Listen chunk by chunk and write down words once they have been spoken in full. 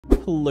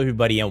Hello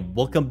everybody and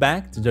welcome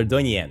back to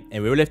Dordogne.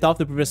 And we left off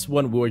the previous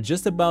one. We were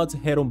just about to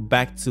head on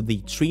back to the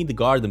tree in the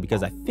garden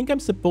because I think I'm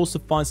supposed to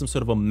find some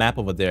sort of a map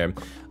over there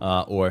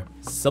or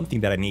something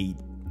that I need.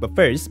 But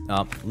first,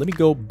 let me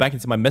go back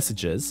into my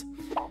messages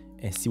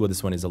and see what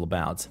this one is all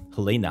about.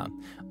 Helena,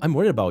 I'm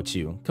worried about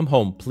you. Come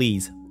home,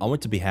 please. I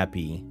want to be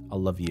happy. I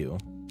love you.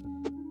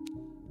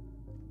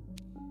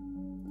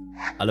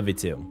 I love you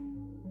too.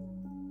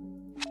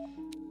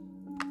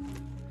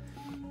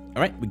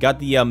 Alright, we got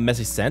the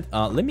message sent.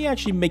 Let me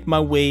actually make my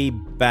way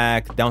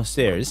back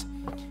downstairs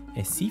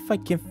and see if I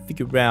can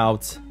figure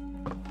out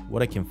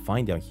what I can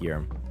find down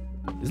here.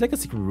 Is there like a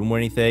secret room or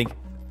anything?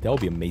 That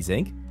would be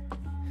amazing.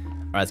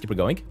 Alright, let's keep it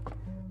going.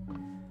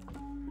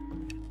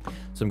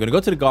 So I'm gonna go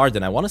to the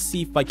garden. I want to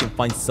see if I can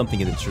find something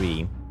in the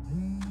tree.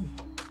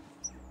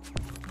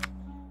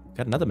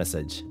 Got another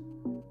message.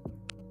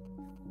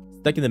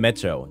 Stuck in the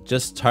metro,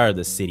 just tired of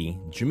the city,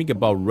 dreaming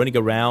about running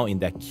around in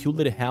that cute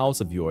little house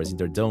of yours in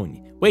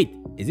Dordogne. Wait,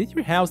 is it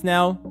your house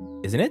now?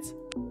 Isn't it?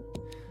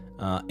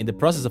 In the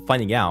process of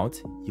finding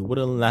out, you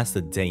wouldn't last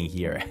a day in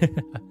here.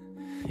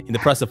 In the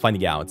process of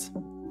finding out.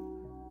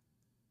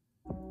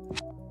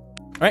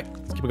 Alright,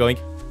 let's keep it going.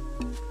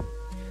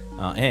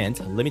 And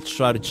let me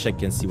try to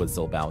check and see what it's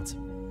all about.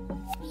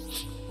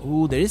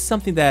 Ooh, there is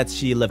something that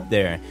she left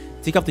there.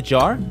 Take off the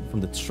jar from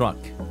the truck.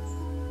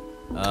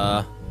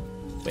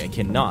 Wait, I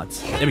cannot.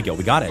 There we go,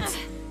 we got it.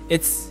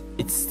 It's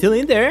still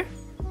in there.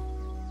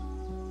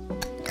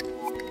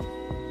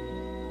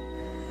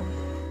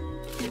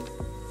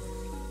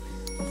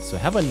 So I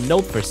have a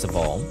note first of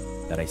all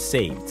that I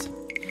saved.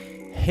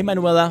 Hey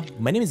Manuela,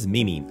 my name is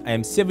Mimi. I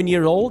am 7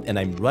 years old and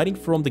I'm writing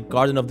from the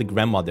garden of the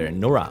grandmother,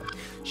 Nora.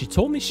 She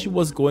told me she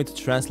was going to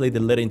translate the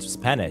letter into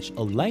Spanish,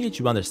 a language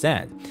you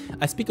understand.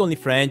 I speak only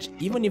French,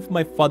 even if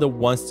my father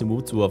wants to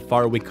move to a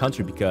faraway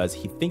country because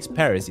he thinks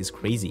Paris is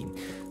crazy.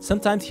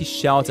 Sometimes he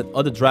shouts at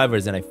other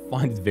drivers and I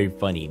find it very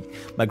funny.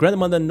 My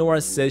grandmother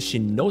Nora says she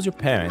knows your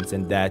parents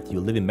and that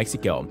you live in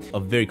Mexico, a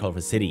very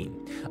colorful city.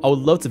 I would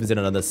love to visit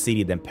another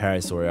city than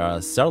Paris or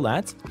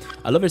Sarlat.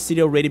 I love your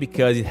city already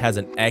because it has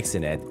an X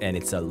in it and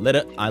it's a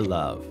letter I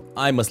love.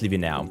 I must leave you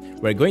now.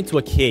 We're going to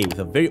a cave with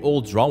a very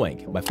old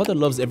drawing. My father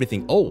loves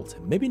everything old.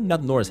 Maybe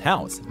not Nora's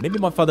house. Maybe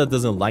my father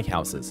doesn't like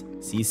houses.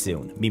 See you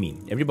soon. Mimi.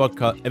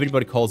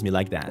 Everybody calls me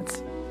like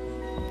that.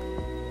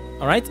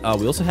 Alright,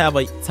 we also have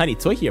a tiny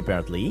toy here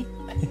apparently.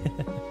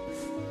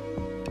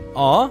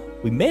 Aw,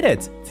 we made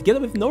it! Together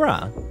with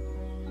Nora.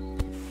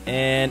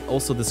 And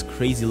also this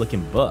crazy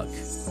looking book.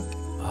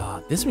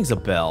 This rings a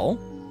bell.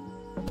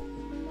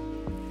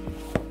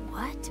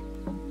 What?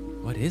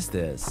 What is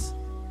this?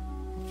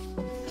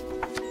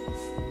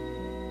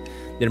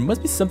 There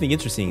must be something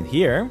interesting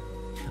here.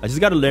 I just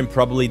gotta learn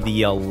probably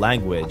the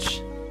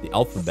language, the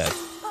alphabet.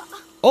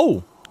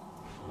 Oh!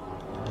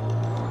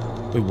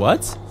 Wait,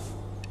 what?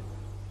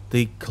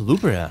 The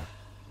Calubria.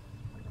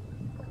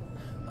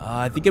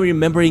 I think I'm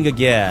remembering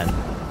again.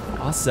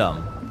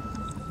 Awesome.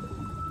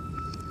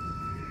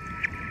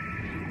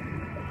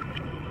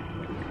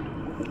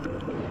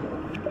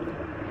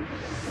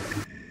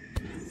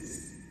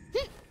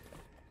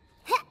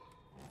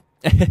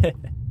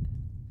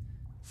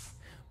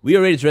 We are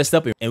already dressed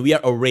up and we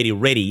are already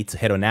ready to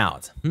head on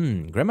out.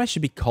 Grandma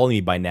should be calling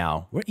me by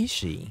now. Where is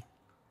she?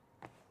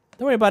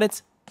 Don't worry about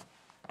it.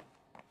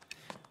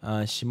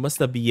 She must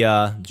be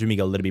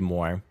dreaming a little bit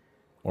more.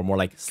 Or more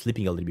like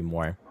sleeping a little bit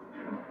more.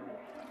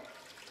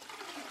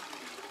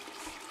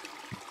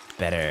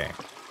 Better.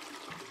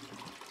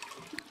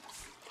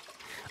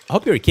 I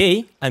hope you're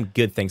okay. I'm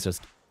good, thanks for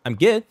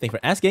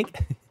asking.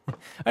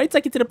 Alright,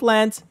 take it to the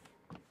plant.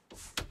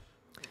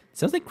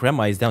 Sounds like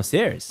Grandma is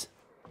downstairs.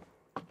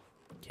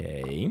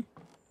 Okay.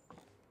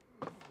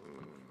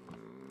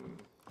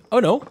 Oh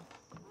no.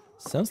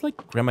 Sounds like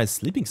Grandma is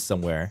sleeping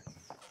somewhere.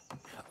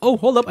 Oh,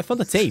 hold up. I found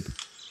the tape.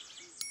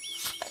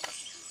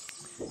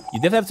 You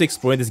definitely have to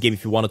explore this game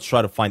if you want to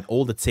try to find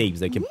all the tapes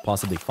that you can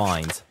possibly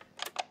find.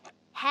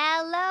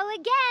 Hello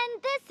again.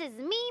 This is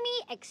Mimi,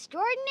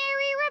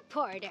 extraordinary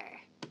reporter.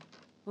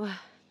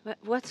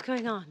 What's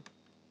going on?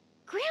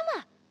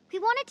 Grandma, we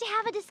wanted to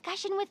have a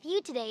discussion with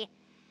you today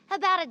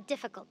about a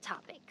difficult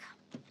topic.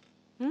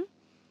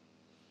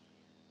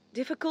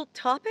 Difficult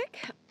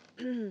topic?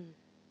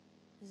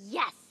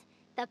 Yes,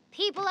 the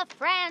people of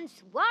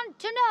France want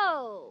to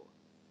know.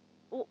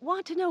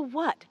 Want to know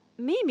what?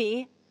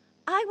 Mimi,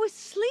 I was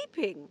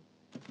sleeping.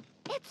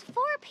 It's 4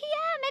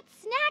 p.m.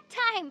 It's snack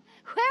time.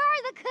 Where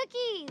are the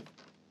cookies?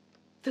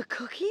 The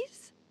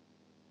cookies?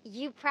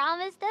 You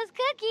promised us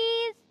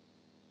cookies.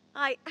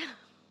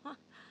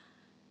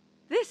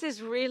 This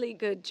is really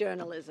good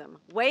journalism.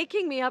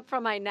 Waking me up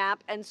from my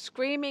nap and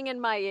screaming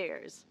in my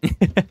ears.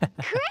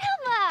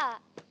 Grandma!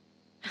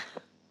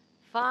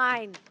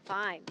 Fine.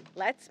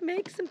 Let's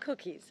make some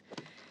cookies.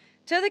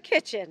 To the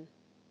kitchen.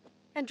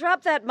 And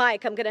drop that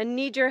mic. I'm gonna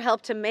need your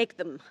help to make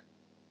them.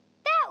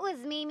 That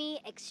was Mimi,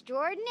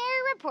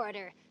 extraordinary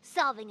reporter,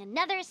 solving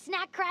another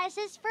snack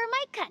crisis for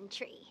my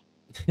country.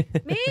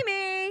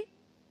 Mimi!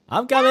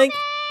 I'm coming!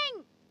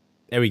 Coming!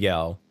 There we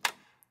go.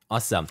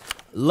 Awesome.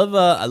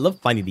 I love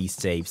finding these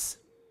tapes.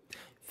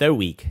 Third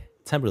week.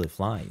 Time really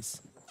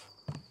flies.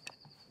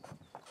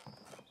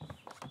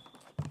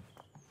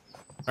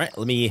 Alright,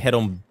 let me head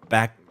on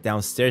back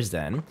downstairs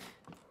then.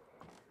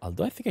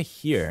 Although I think I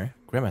hear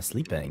Grandma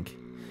sleeping.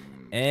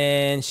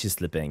 And she's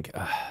sleeping.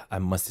 I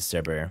must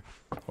disturb her.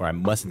 Or I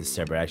mustn't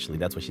disturb her, actually.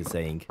 That's what she's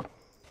saying.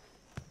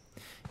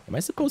 Am I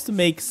supposed to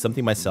make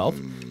something myself?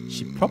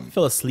 She probably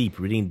fell asleep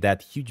reading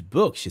that huge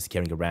book she's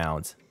carrying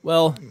around.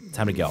 Well,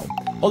 time to go.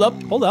 Hold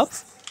up, hold up.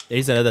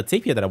 There's another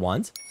tape here that I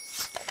want.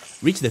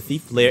 Reach the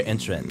thief lair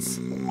entrance.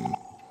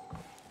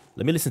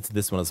 Let me listen to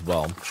this one as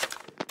well.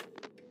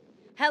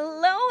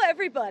 Hello,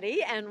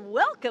 everybody, and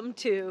welcome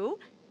to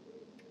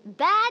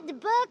Bad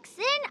Books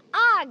in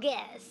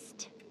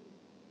August.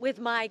 with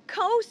my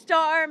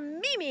co-star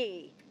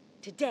Mimi.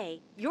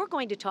 Today, you're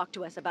going to talk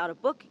to us about a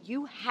book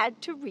you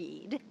had to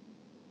read.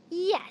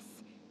 Yes,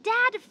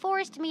 Dad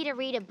forced me to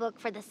read a book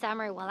for the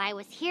summer while I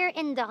was here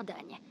in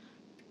Dordogne.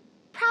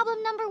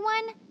 Problem number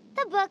 1,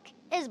 the book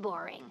is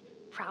boring.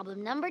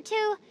 Problem number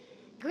 2,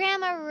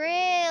 Grandma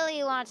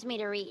really wants me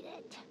to read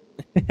it.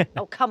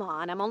 Oh, come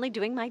on, I'm only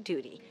doing my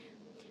duty.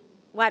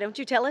 Why don't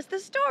you tell us the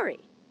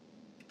story?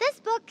 This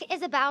book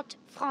is about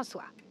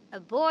Francois, a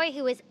boy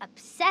who is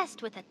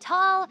obsessed with a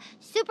tall,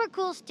 super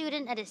cool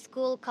student at a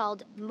school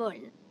called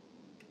Muln.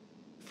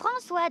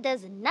 Francois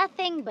does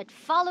nothing but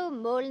follow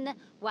Muln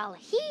while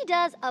he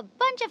does a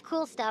bunch of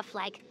cool stuff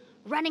like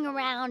running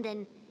around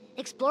and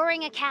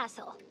exploring a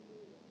castle.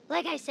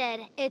 Like I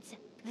said, it's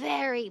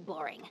very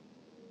boring.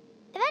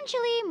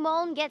 Eventually,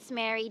 Muln gets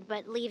married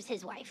but leaves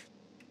his wife.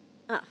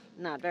 Oh,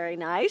 not very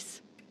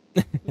nice.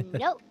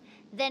 No.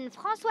 Then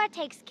Francois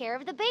takes care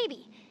of the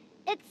baby.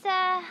 It's,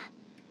 I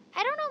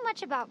don't know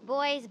much about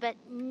boys, but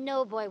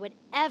no boy would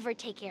ever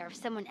take care of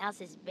someone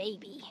else's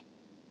baby.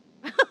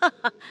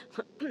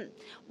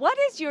 What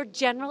is your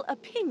general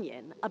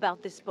opinion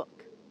about this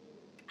book?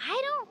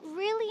 I don't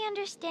really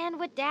understand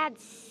what Dad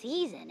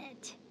sees in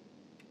it.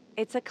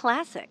 It's a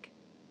classic.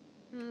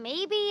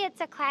 Maybe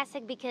it's a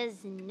classic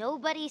because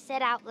nobody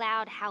said out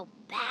loud how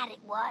bad it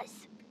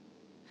was.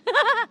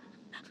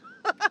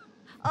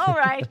 All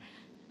right.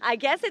 I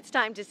guess it's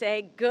time to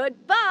say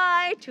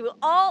goodbye to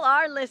all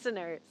our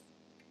listeners.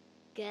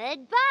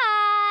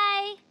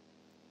 Goodbye!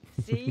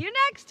 See you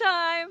next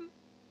time.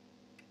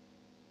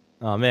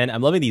 Oh man,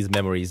 I'm loving these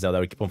memories though that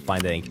we keep on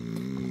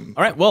finding.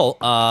 Alright, well,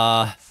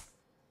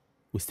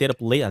 we stayed up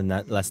late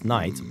last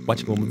night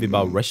watching a movie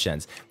about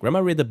Russians.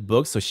 Grandma read the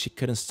book so she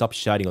couldn't stop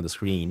shouting on the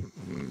screen.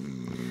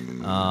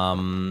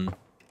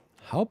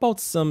 How about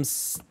some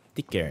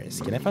stickers?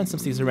 Can I find some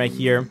stickers right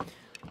here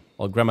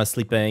while Grandma's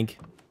sleeping?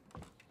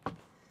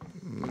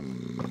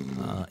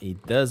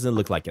 It doesn't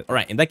look like it.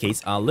 Alright, in that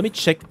case, let me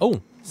check.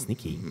 Oh,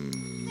 sneaky.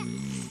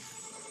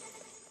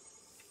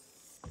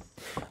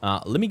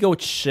 Let me go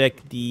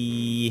check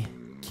the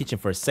kitchen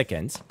for a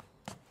second.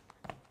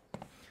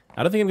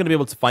 I don't think I'm going to be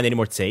able to find any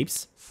more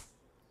tapes.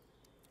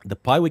 The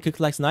pie we cooked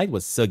last night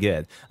was so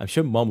good. I'm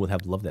sure Mom would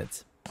have loved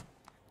it.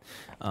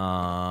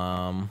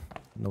 No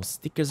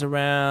stickers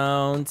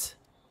around.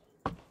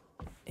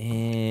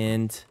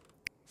 And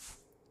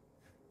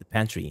the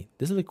pantry.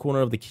 This little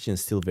corner of the kitchen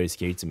is still very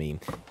scary to me.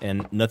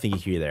 And nothing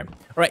here there.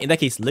 Alright, in that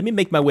case, let me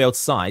make my way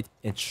outside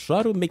and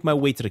try to make my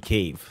way to the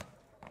cave.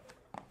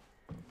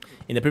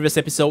 In the previous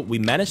episode, we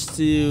managed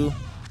to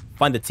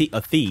find a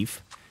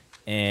thief.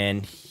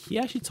 And he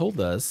actually told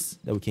us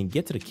that we can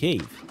get to the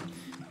cave.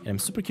 And I'm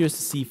super curious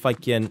to see if I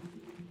can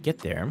get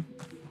there.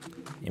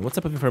 And what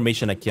type of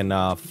information I can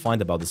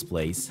find about this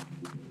place.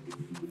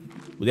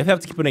 We definitely have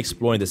to keep on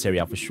exploring this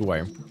area for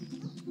sure.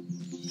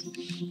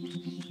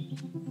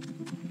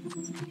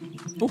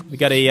 Oh, we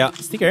got a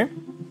sticker.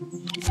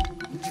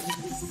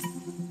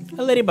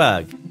 A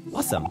ladybug.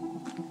 Awesome.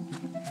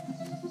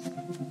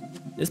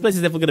 This place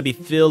is definitely going to be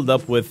filled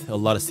up with a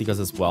lot of stickers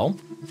as well.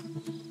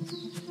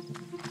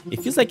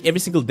 It feels like every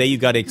single day you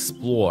gotta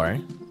explore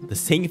the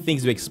same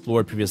things we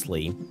explored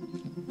previously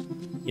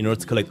in order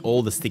to collect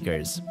all the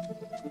stickers.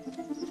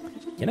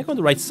 Can I go on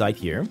the right side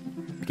here?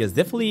 Because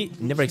definitely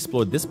never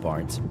explored this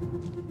part.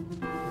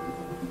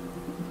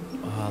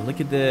 Oh, look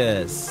at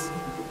this.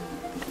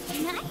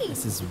 Nice.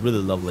 This is really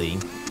lovely.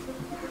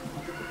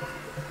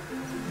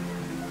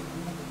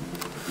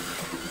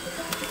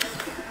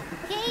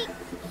 Okay.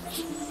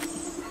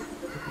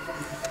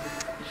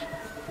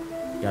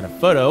 Got a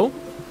photo.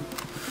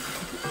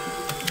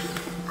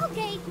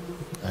 Okay.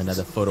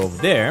 Another photo over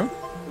there.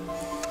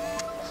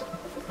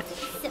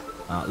 So,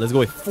 Let's go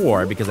with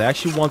 4 because I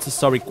actually want to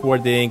start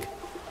recording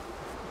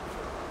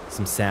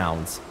some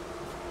sounds.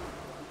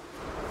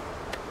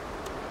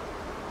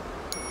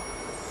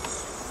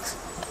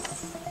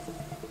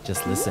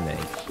 Just listening.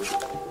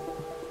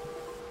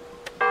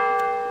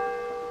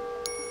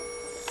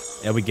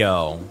 There we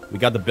go. We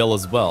got the bell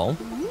as well.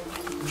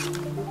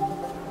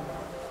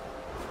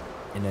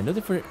 And I know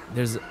that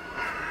there's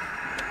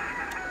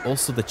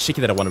also the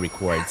chicken that I want to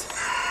record.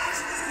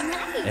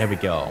 nice. There we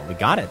go. We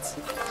got it.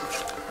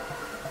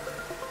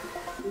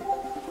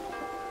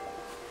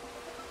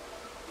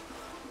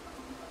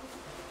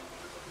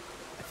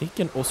 I think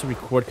you can also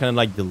record kind of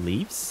like the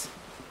leaves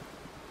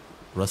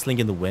rustling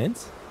in the wind.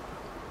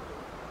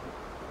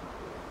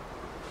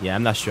 Yeah,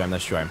 I'm not sure.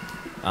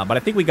 But I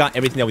think we got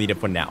everything that we needed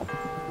for now.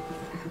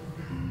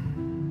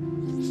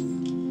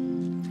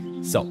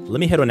 So, let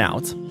me head on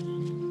out.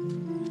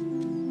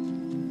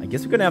 I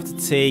guess we're gonna have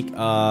to take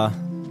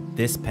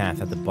this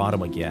path at the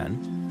bottom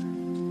again.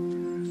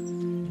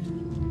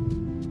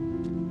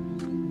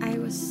 I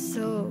was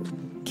so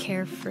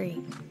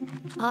carefree.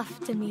 Off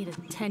to meet a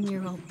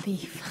 10-year-old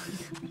thief.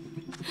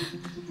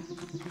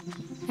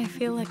 I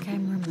feel like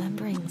I'm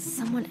remembering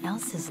someone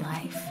else's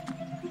life.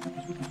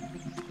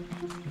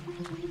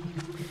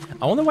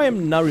 I wonder why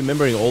I'm not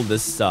remembering all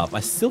this stuff. I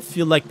still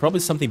feel like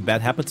probably something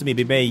bad happened to me.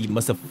 Maybe I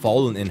must have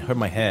fallen and hurt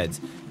my head.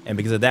 And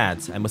because of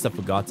that, I must have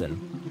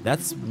forgotten.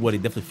 That's what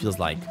it definitely feels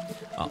like.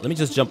 Let me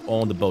just jump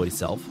on the boat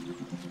itself.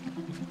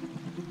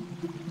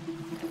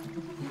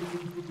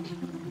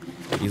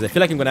 Because I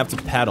feel like I'm gonna have to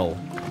paddle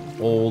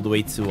all the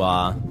way to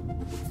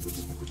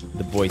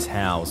the boy's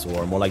house,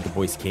 or more like the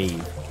boy's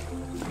cave.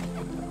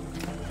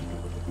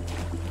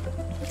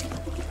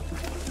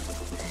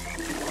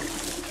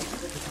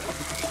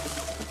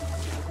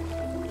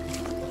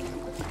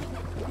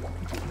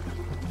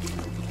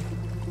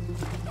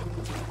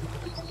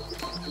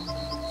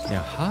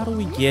 Now, how do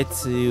we get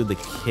to the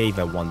cave,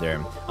 I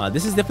wonder?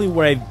 This is definitely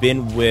where I've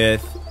been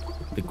with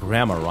the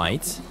grandma,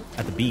 right?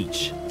 At the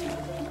beach.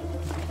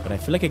 But I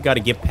feel like I gotta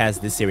get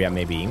past this area,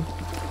 maybe.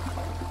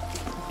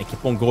 And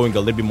keep on going a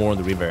little bit more on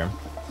the river.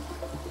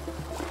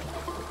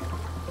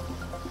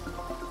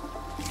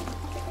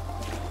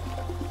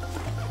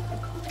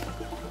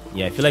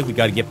 Yeah, I feel like we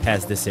gotta get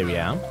past this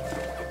area.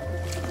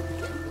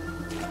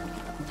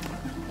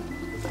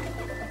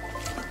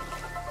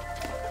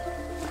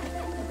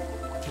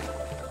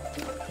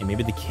 And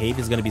maybe the cave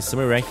is gonna be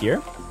somewhere right here.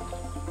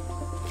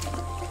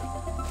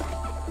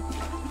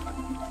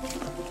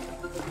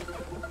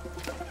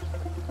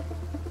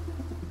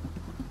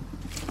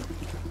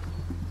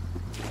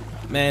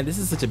 Man, this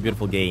is such a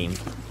beautiful game.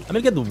 I'm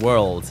gonna get the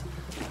world.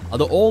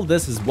 Although all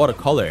this is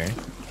watercolor,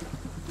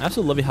 I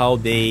absolutely love how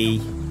they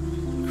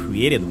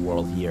created the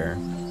world here.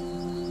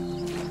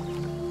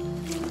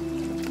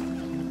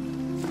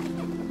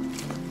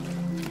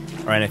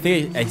 Alright, I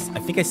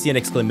think I see an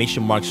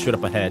exclamation mark straight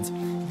up ahead.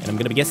 And I'm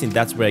gonna be guessing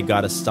that's where I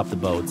gotta stop the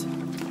boat.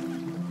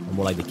 Or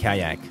more like the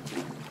kayak.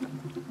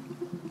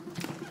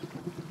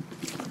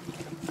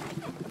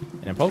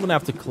 And I'm probably gonna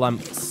have to climb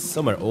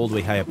somewhere all the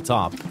way high up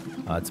top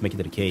to make it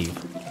to the cave.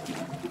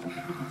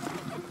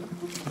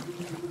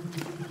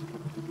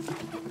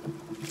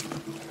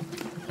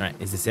 Alright,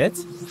 is this it?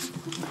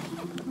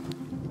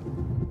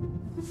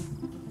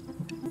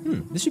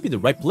 This should be the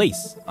right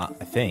place,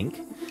 I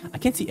think. I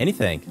can't see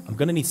anything. I'm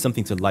gonna need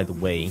something to light the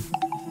way.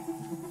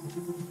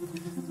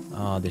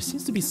 There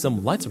seems to be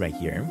some lights right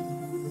here.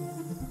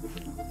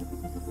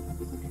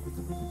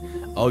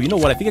 Oh, you know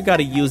what? I think I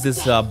gotta use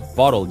this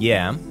bottle,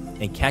 yeah.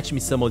 And catch me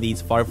some of these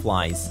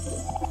fireflies.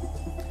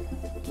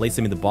 Place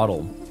them in the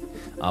bottle.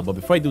 But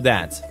before I do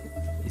that,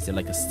 is there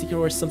like a sticker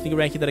or something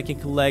right here that I can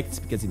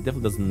collect? Because it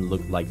definitely doesn't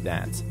look like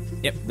that.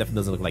 Yep, definitely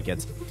doesn't look like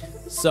it.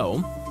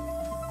 So,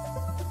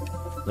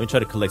 let me try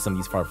to collect some of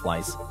these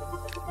fireflies.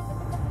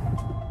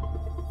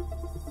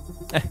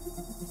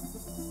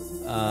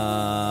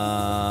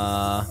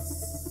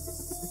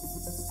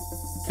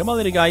 Come on,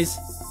 little guys.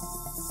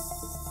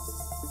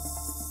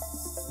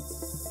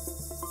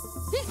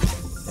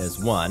 There's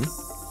one.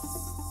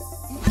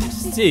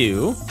 There's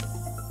two.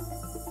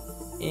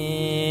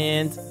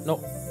 And... no,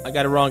 I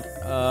got it wrong.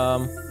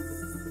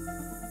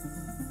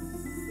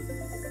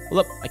 Hold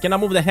up, I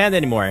cannot move the hand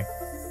anymore.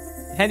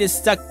 The hand is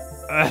stuck.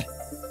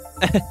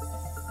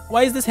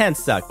 Why is this hand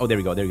stuck? Oh, there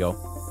we go, there we go.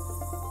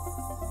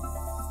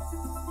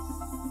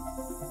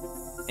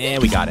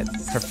 And we got it.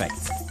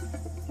 Perfect.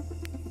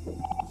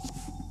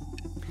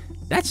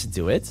 That should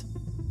do it.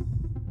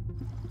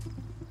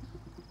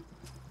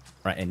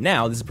 Alright, and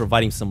now this is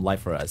providing some light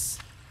for us.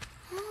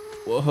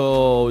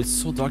 Whoa, it's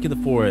so dark in the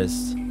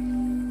forest.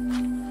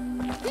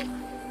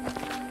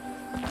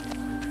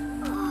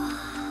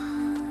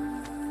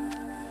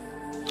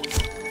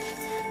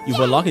 You've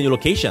unlocked a new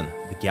location,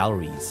 the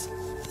galleries.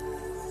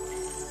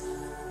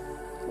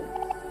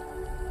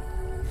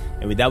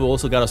 And with that, we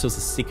also got ourselves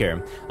a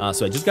sticker.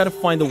 So I just gotta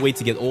find a way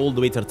to get all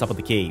the way to the top of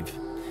the cave.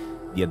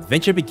 The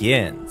adventure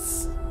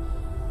begins.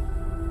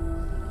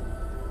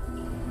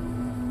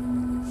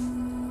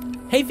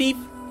 Hey thief,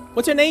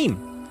 what's your name?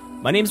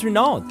 My name's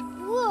Renaud.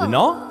 Whoa.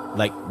 Renaud?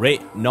 Like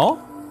Renaud?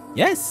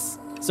 Yes.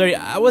 Sorry,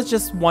 I was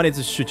just wanted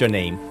to shoot your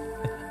name.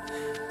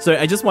 Sorry,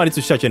 I just wanted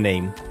to shout your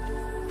name.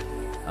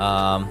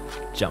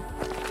 Jump.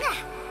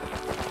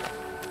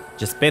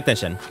 Just pay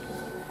attention.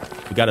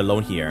 We got a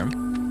loan here.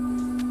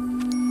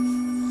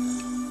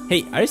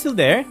 Hey, are you still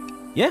there?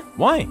 Yeah?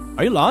 Why?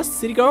 Are you lost,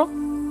 city girl?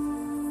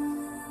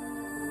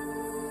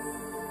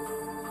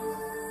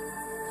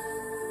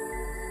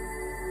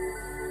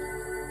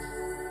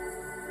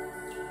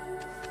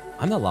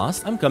 I'm not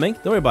lost. I'm coming.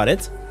 Don't worry about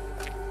it.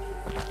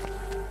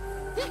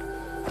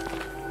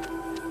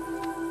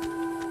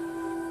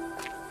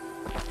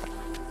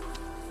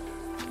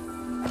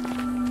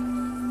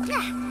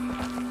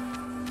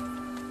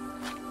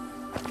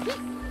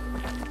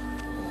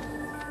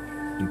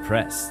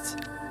 impressed.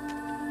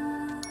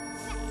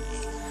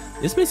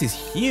 This place is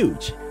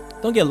huge.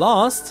 Don't get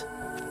lost.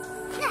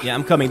 Yeah,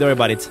 I'm coming. Don't worry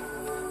about it.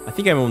 I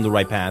think I'm on the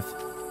right path.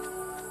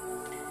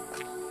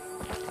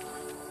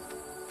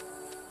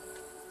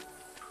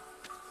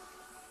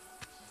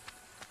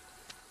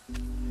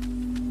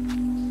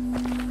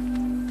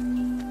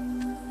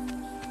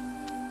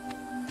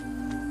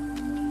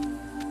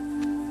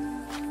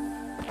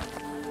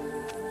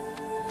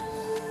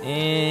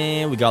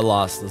 And we got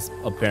lost,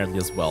 apparently,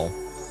 as well.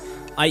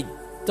 I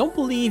don't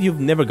believe you've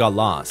never got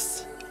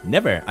lost.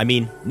 Never. I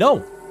mean,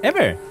 no.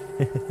 Ever.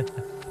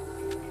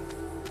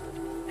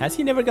 Has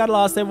he never got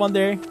lost, I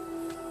wonder?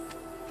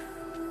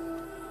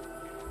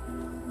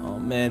 Oh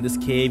man, this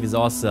cave is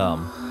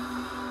awesome.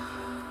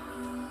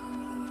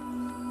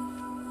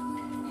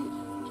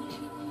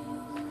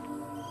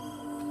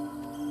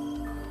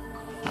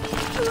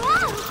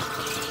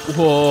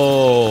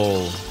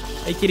 Whoa.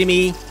 Are you kidding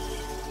me?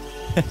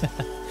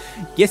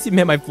 Guess you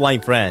met my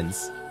flying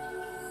friends.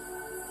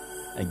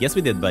 I guess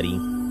we did, buddy.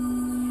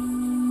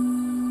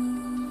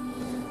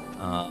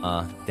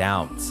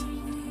 Doubt.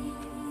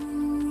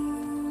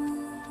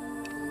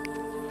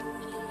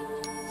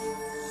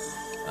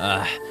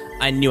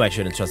 I knew I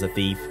shouldn't trust a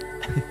thief.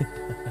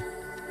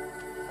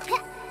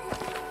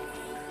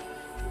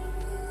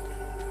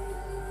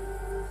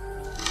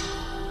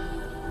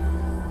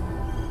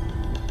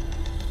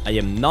 I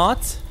am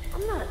not...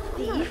 I'm not a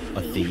thief.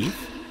 A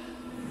thief?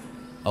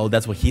 Oh,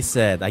 that's what he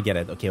said. I get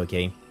it. Okay,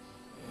 okay.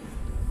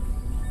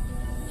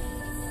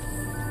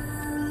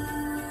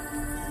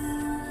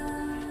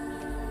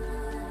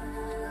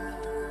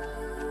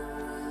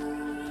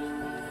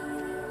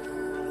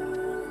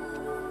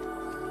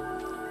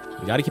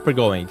 We gotta keep her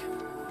going.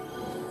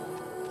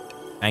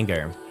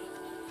 Anger.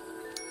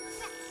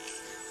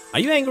 Are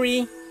you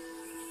angry?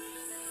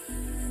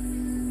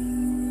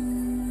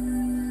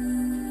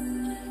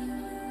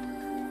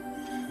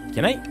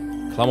 Can I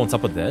climb on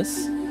top of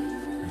this?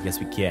 I guess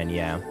we can,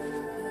 yeah.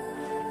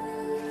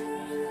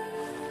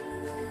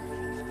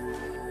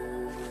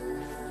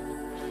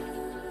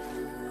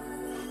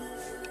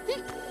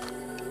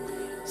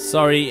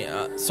 Sorry,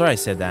 sorry I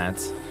said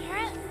that.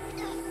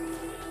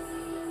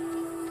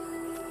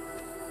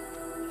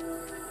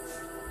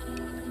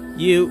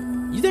 You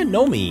didn't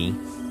know me.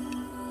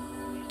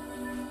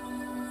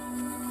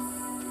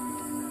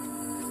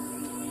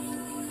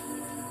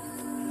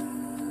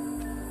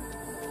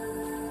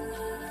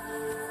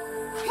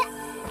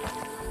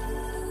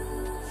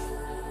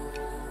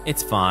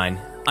 It's fine.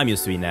 I'm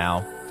used to it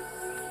now.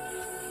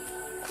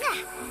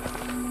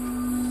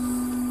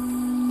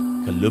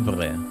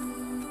 Colubre.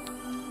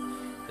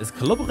 Does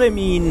Colubre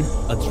mean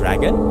a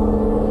dragon?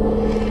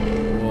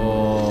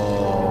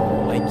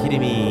 Whoa, are you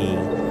kidding me?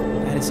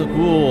 That is so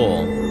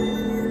cool.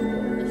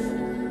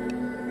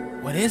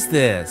 What is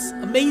this?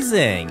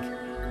 Amazing.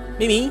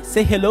 Mimi,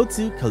 say hello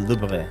to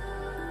Colubre.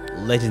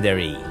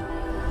 Legendary.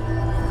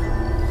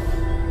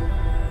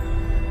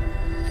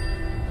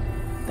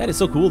 That is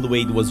so cool the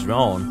way it was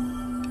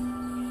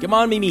drawn. Come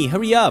on, Mimi,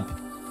 hurry up.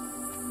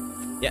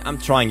 Yeah, I'm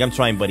trying,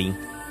 buddy.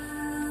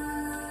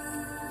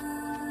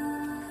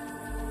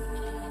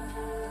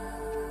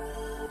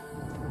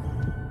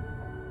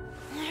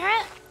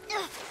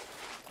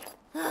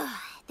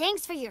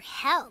 Thanks for your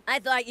help. I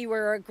thought you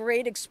were a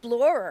great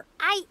explorer.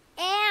 I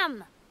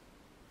am.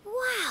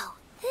 Wow,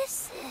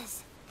 this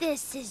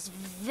is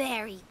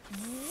very,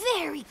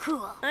 very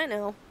cool. I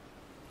know.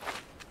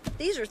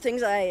 These are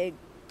things I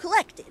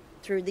collected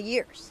through the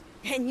years.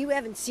 And you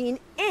haven't seen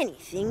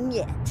anything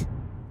yet.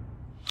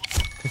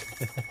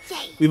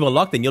 We've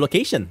unlocked a new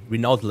location,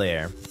 Renault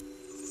Lair.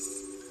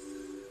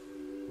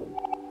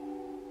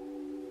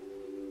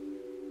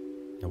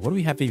 Now what do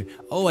we have here?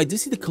 Oh, I do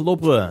see the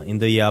Colubre in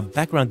the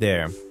background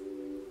there.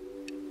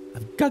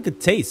 I've got good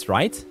taste,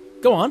 right?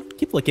 Go on,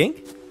 keep looking.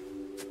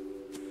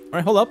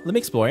 Alright, hold up, let me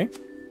explore.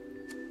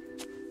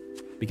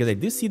 Because I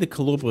do see the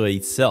Colubre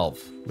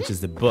itself, which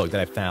is the book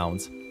that I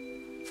found.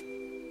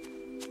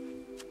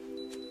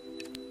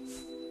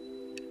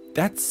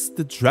 That's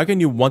the dragon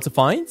you want to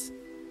find?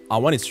 I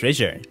want its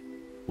treasure.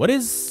 What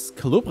is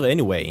Colubre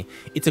anyway?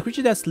 It's a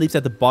creature that sleeps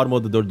at the bottom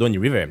of the Dordogne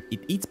river.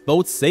 It eats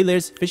boats,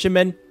 sailors,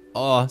 fishermen.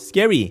 Oh,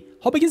 scary.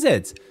 How big is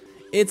it?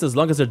 It's as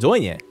long as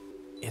Dordogne.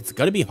 It's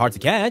gotta be hard to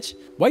catch.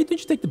 Why don't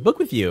you take the book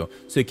with you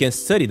so you can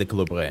study the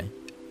Colubre?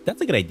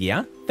 That's a good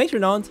idea. Thanks,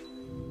 Renaud.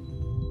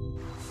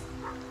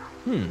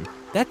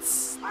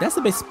 That's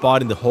the best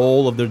spot in the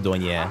whole of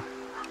Dordogne.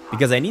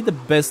 Because I need the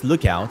best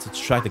lookout to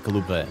track the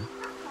Colubre.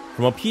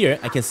 From up here,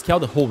 I can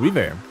scout the whole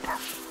river.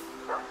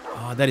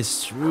 Oh, that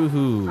is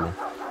true.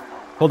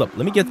 Hold up,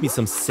 let me get me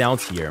some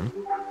sounds here.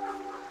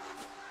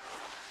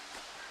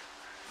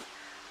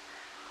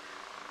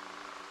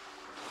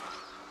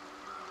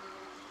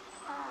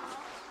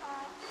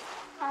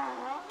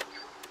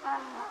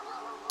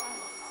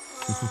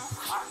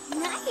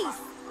 Nice.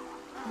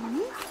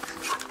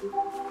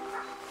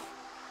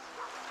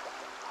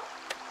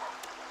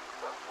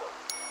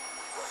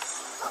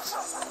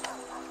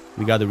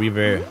 We got the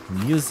river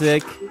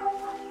music.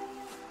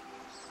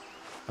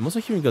 I'm also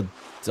hearing a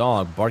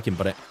dog barking,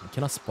 but I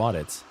cannot spot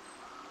it. So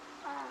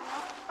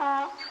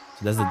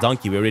that's the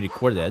donkey we already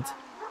recorded.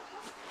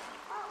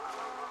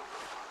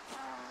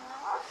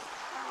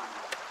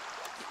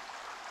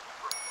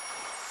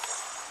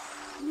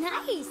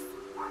 Nice.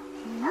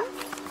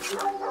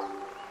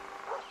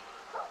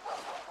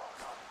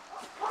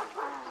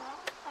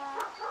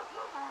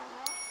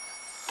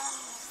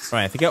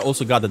 Alright, I think I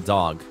also got the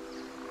dog.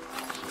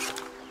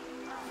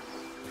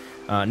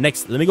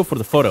 Next, let me go for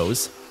the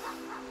photos.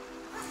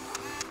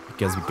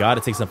 Because we gotta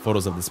take some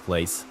photos of this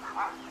place.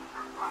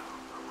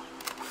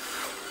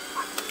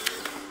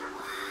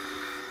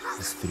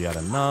 That's 3 out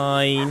of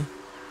 9.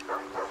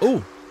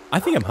 Oh,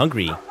 I think I'm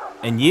hungry.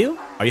 And you?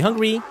 Are you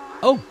hungry?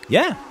 Oh,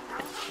 yeah.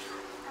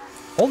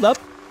 Hold up.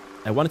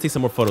 I want to take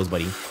some more photos,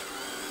 buddy.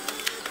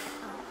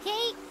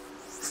 Okay.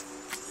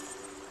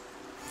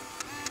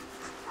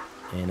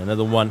 And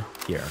another one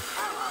here.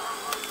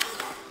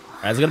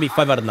 Alright, it's gonna be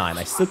 5 out of 9.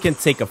 I still can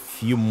take a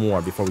few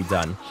more before we're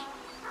done.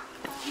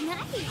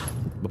 Nice.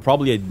 But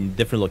probably a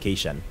different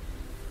location.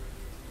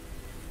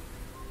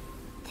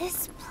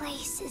 This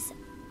place is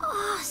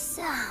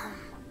awesome.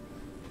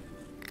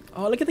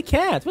 Oh, look at the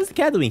cat. What's the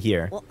cat doing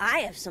here? Well, I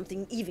have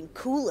something even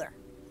cooler.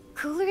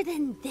 Cooler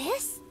than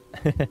this?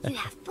 You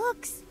have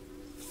books,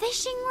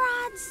 fishing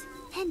rods,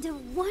 and a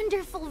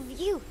wonderful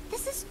view.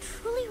 This is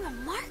truly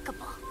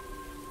remarkable.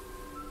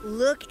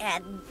 Look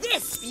at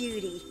this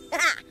beauty.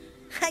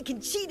 I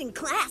can cheat in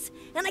class,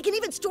 and I can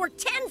even store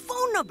 10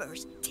 phone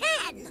numbers.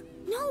 10!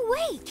 No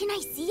way. Can I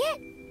see it?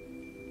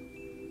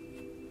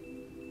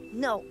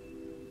 No,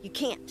 you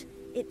can't.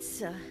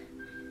 It's a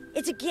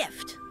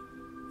gift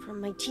from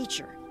my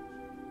teacher.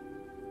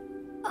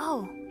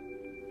 Oh.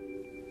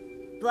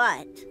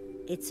 But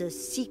it's a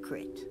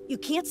secret. You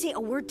can't say a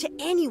word to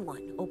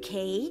anyone,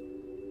 okay?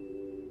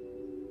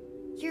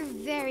 You're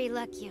very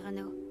lucky,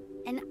 Renaud.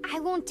 And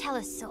I won't tell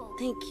a soul.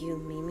 Thank you,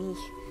 Mimi.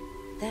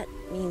 That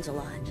means a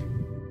lot.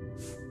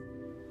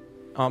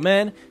 Oh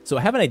man, so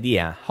I have an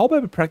idea. How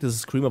about we practice the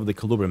scream of the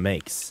colubra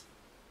makes?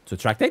 To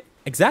attract it?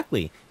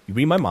 Exactly. You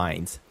read my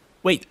mind.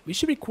 Wait, we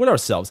should record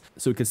ourselves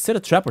so we could set a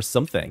trap or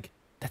something.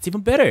 That's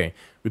even better.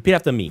 Repeat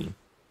after me.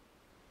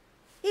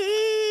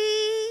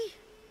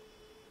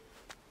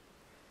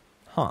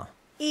 Huh.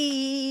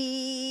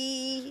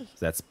 So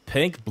that's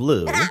pink,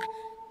 blue.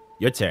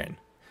 Your turn.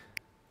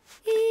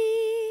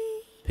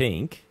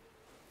 Pink.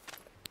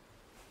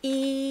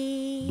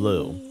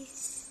 Blue.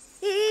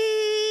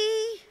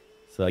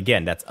 So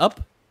again, that's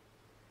up.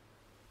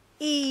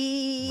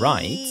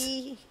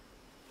 Right.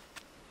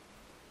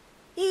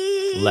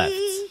 Left.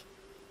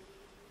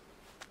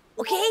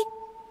 Okay?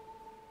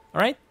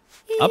 Alright.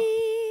 Up.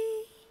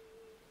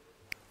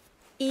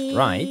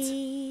 Right.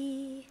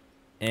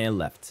 And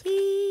left.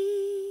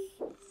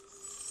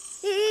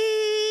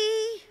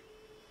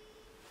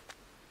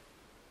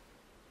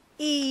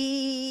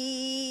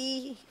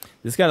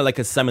 This is kind of like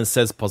a Simon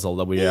Says puzzle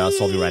that we are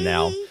solving right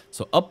now.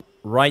 So up,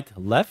 right,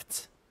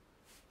 left.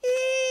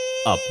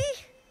 Up.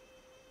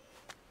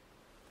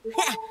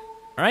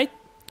 Alright.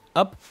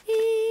 Up.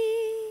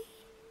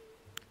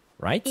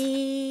 Right.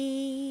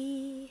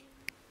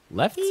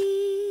 Left.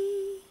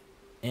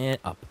 And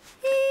up.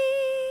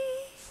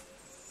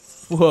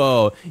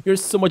 Whoa, you're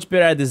so much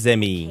better at this,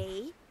 Emmy.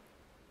 Okay.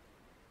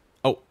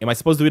 Oh, am I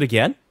supposed to do it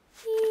again?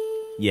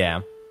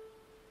 Yeah.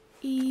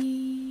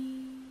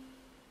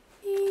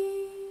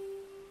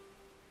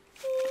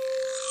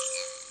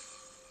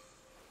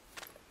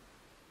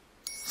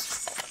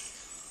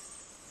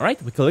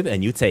 Alright, we collect a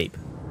new tape.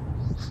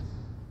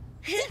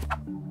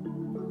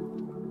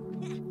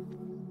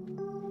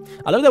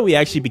 I love that we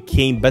actually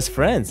became best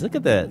friends. Look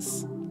at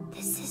this.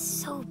 This is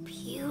so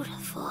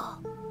beautiful.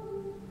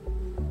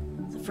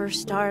 The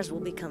first stars will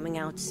be coming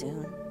out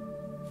soon.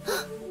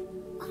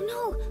 Oh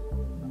no!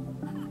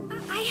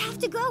 I have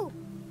to go.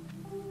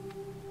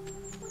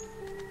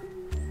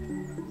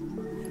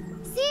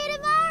 See you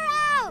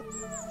tomorrow!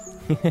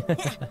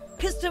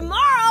 Because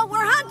tomorrow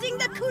we're hunting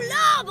the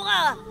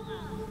coulebre!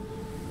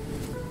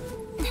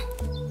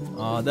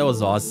 Oh, that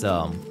was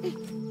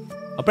awesome.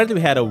 Apparently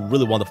we had a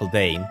really wonderful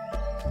day.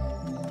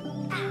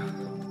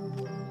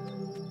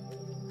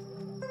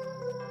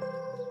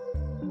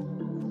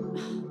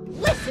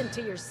 Listen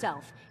to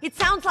yourself. It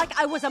sounds like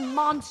I was a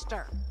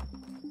monster.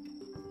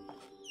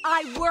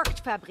 I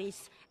worked,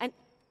 Fabrice, and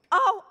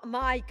oh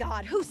my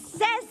God, who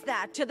says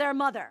that to their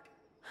mother?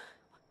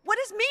 What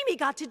has Mimi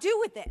got to do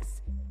with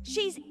this?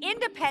 She's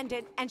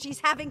independent and she's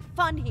having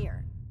fun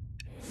here.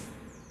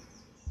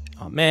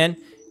 Oh man.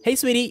 Hey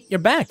sweetie, you're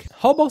back.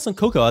 How about some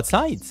cocoa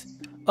outside?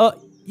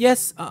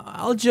 Yes,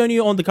 I'll join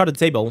you on the card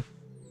table.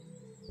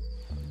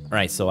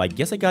 Alright, so I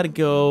guess I gotta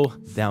go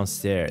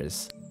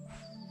downstairs.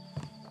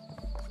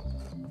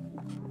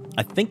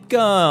 I think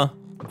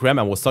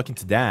Grandma was talking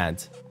to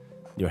Dad.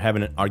 They were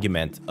having an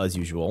argument as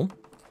usual.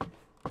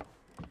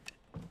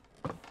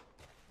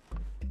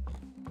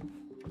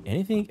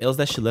 Anything else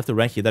that she left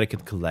around here that I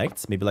could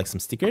collect? Maybe like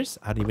some stickers?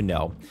 I don't even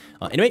know.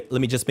 Anyway,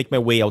 let me just make my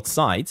way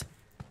outside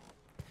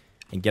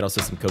and get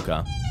also some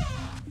cocoa.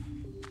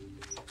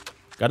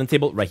 Garden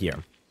table right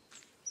here.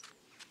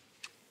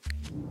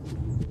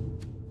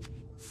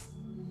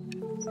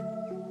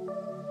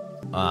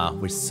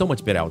 We're so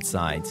much better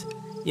outside.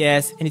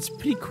 Yes, and it's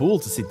pretty cool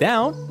to sit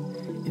down.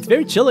 It's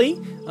very chilly.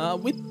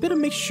 We'd better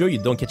make sure you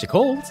don't catch a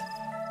cold.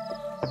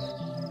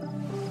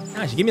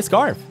 Ah, she gave me a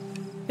scarf.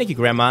 Thank you,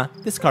 Grandma.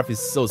 This scarf is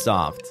so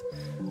soft.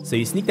 So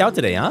you sneaked out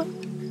today, huh?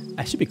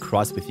 I should be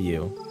cross with you.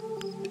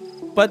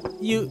 But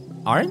you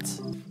aren't?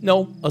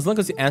 No, as long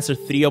as you answer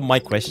 3 of my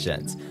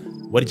questions.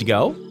 Where did you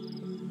go?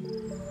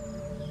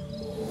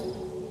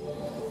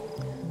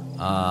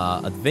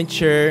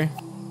 Adventure,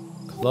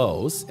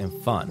 clothes, and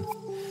fun.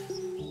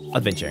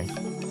 Adventure.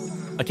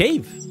 A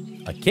cave.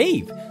 A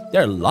cave.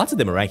 There are lots of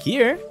them right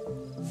here.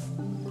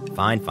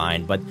 Fine,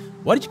 fine. But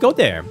why did you go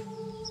there?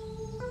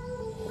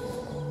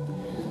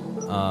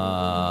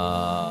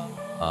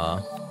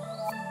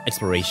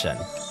 Exploration.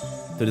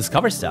 To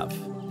discover stuff.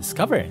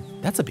 Discover.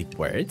 That's a big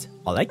word.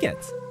 I like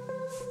it.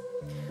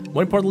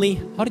 More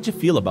importantly, how did you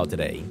feel about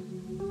today?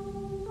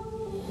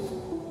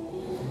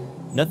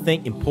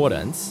 Nothing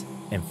important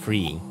and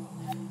free.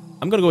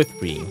 I'm gonna go with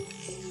free.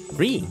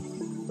 Free.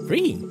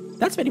 Free.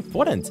 That's very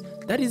important.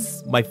 That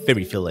is my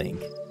favorite feeling.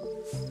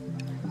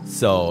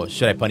 So,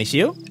 should I punish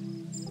you?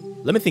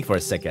 Let me think for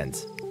a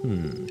second.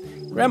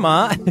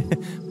 Grandma,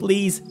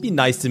 please be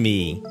nice to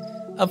me.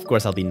 Of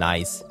course I'll be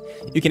nice.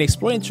 You can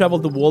explore and travel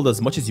the world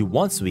as much as you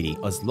want, sweetie,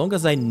 as long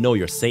as I know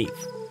you're safe.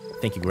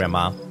 Thank you,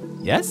 Grandma.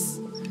 Yes?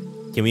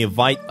 Can we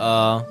invite,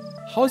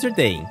 how's your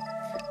day?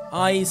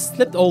 I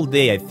slept all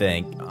day, I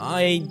think.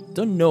 I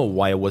don't know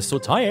why I was so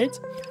tired.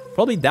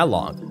 Probably that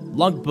long.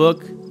 Long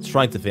book,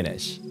 trying to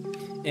finish.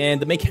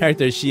 And the main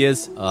character, she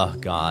is, oh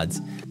god.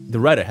 The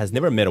writer has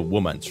never met a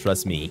woman,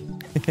 trust me.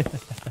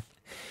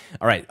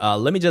 Alright,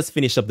 let me just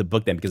finish up the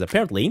book then, because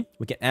apparently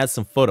we can add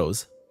some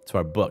photos to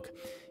our book.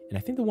 And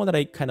I think the one that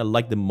I kind of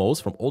like the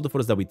most from all the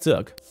photos that we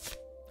took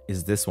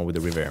is this one with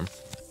the river.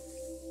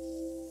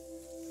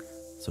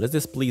 So let's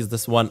just place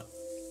this one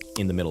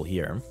in the middle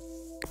here.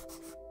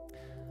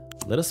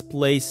 Let us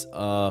place,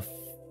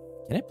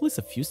 can I place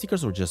a few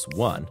stickers or just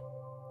one?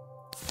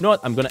 You know what,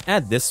 I'm gonna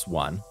add this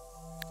one.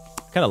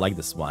 Kind of like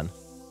this one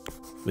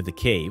with the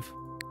cave.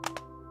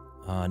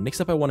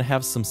 Next up I want to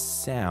have some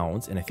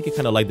sounds, and I think I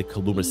kind of like the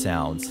Kalubra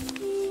sounds.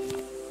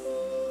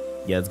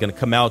 Yeah, it's gonna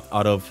come out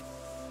of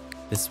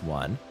this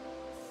one.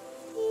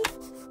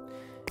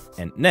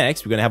 And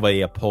next we're gonna have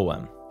a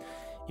poem.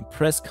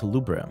 Impress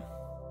Kalubra.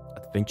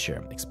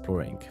 Adventure,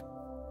 exploring.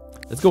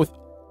 Let's go with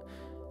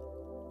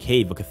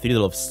cave, a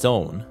cathedral of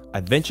stone.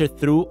 Adventure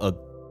through a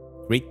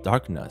great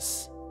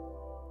darkness.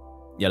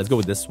 Yeah, let's go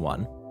with this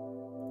one.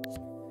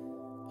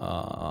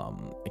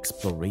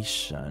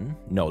 Exploration.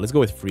 No, let's go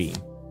with free.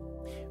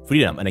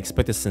 Freedom, an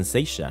unexpected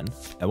sensation.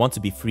 I want to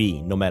be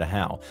free no matter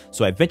how.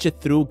 So I venture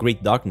through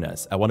great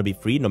darkness. I want to be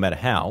free no matter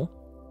how.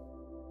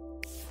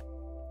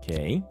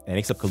 Okay, and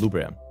next up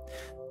Kalubra.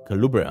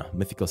 Kalubra,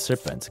 mythical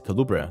serpent.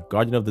 Kalubra,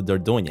 guardian of the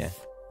Dordogne.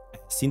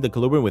 I've seen the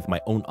Kalubra with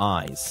my own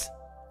eyes.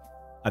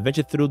 I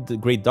venture through the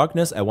great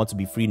darkness. I want to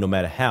be free no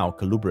matter how.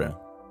 Kalubra,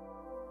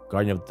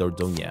 guardian of the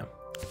Dordogne.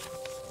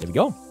 There we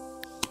go.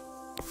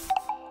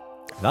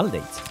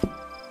 Validate.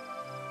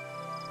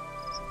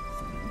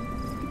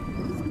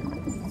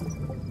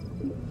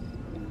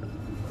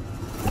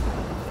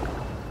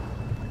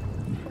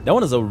 That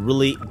one is a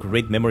really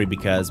great memory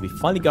because we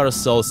finally got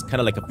ourselves kind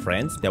of like a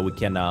friend that we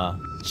can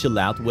chill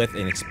out with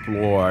and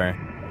explore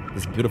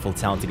this beautiful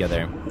town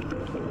together.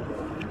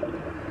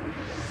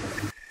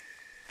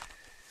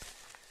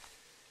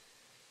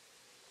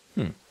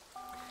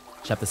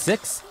 Chapter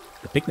 6,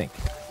 the picnic.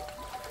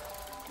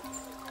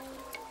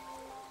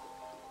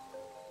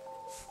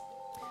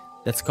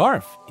 That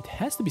scarf, it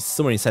has to be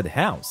somewhere inside the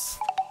house.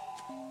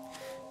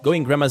 Go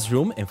in Grandma's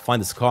room and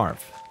find the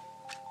scarf.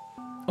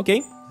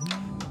 Okay.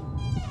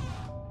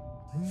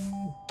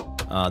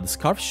 The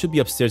scarf should be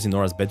upstairs in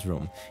Nora's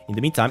bedroom. In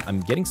the meantime, I'm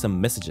getting some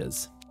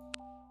messages.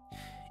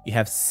 You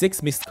have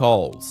 6 missed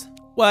calls.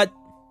 What?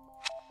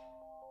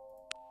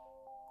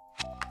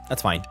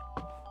 That's fine.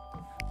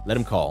 Let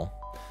him call.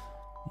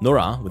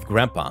 Nora with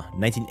Grandpa,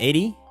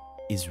 1980,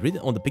 is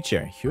written on the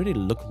picture. He already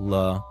looked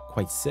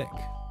quite sick.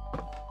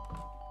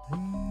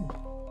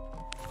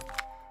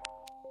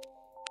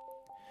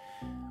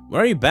 When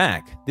are you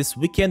back? This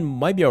weekend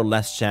might be our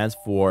last chance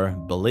for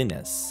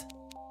Berlinus.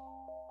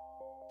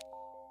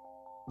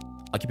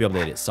 I'll keep you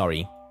updated,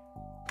 sorry.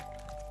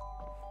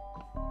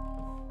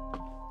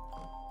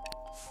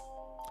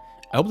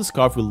 I hope the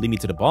scarf will lead me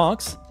to the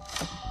box.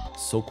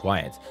 So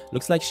quiet.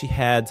 Looks like she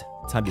had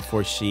time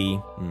before she...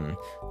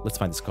 Let's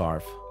find the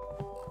scarf.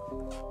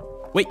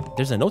 Wait,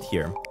 there's a note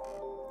here.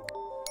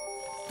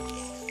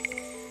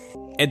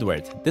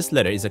 Edward, this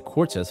letter is a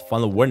courteous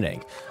final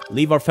warning.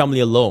 Leave our family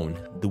alone.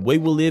 The way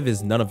we live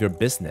is none of your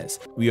business.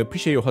 We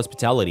appreciate your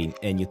hospitality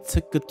and you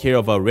took good care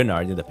of our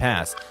Renard in the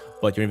past,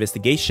 but your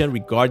investigation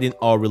regarding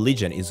our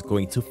religion is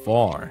going too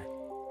far.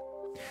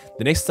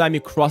 The next time you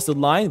cross the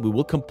line, we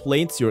will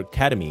complain to your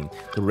academy,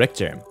 the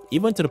rector,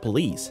 even to the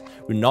police.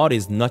 Renaud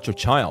is not your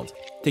child.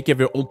 Take care of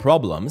your own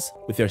problems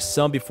with your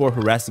son before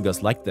harassing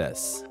us like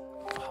this.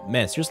 Oh,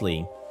 man,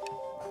 seriously.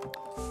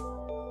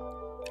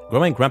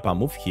 Grandma and Grandpa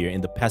moved here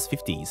in the past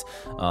 50s.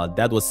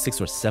 Dad was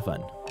 6 or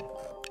 7.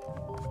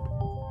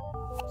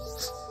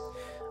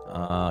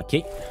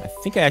 Okay, I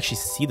think I actually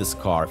see the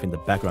scarf in the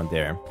background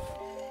there.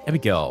 There we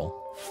go.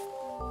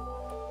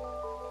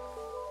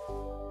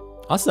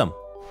 Awesome.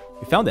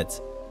 We found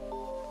it.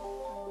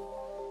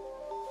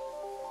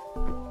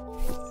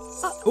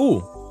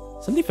 Ooh,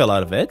 something fell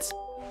out of it.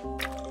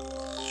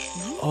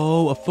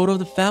 Oh, a photo of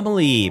the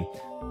family.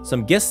 So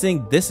I'm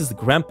guessing this is the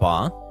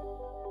grandpa.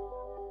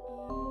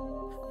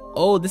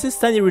 Oh, this is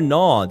Tiny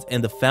Renaud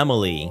and the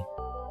family.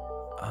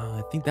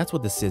 I think that's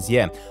what this is,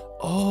 yeah.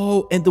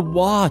 Oh, and the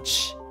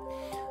watch.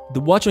 The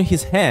watch on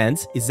his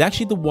hands is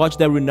actually the watch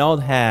that Renaud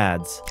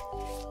had.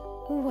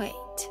 Wait.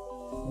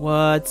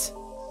 What?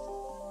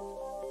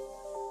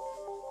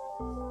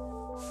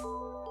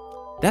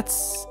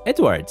 That's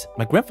Edward,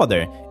 my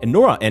grandfather, and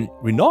Nora and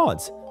Renaud.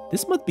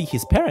 This must be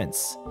his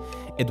parents.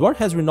 Edward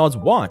has Renaud's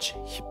watch.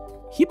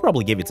 He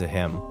probably gave it to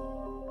him.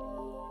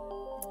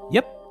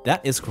 Yep,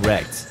 that is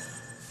correct.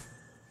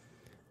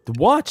 The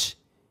watch.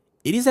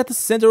 It is at the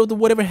center of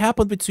whatever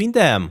happened between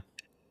them.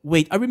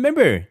 Wait, I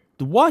remember.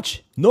 The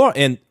watch. Nora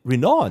and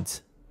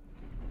Renaud.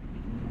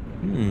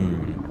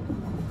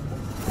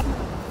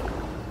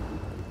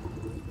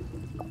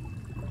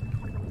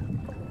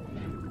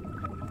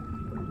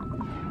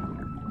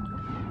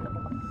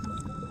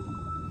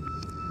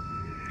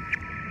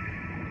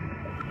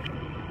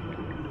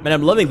 Man,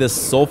 I'm loving this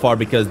so far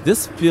because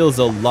this feels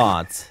a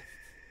lot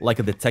like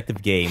a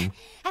detective game.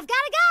 I've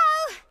gotta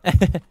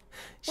go!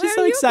 She's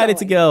so excited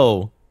to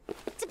go.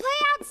 To play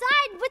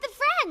outside with a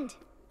friend!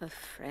 A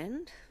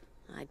friend?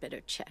 I'd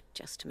better check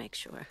just to make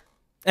sure.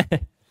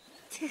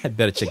 I'd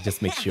better check just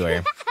to make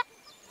sure.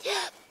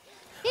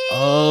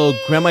 Oh,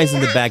 Grandma's in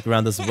the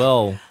background as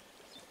well.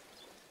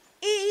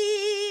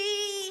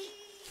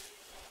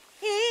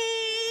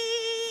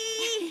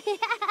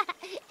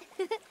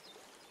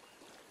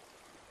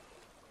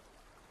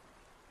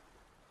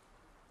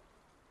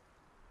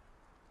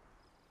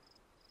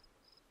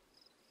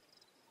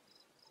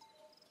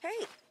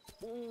 Hey,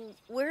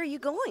 where are you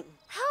going?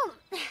 Home.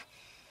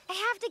 I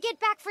have to get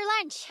back for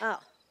lunch. Oh,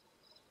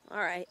 all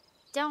right.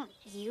 Don't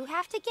you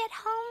have to get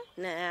home?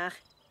 Nah,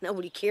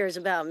 nobody cares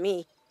about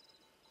me.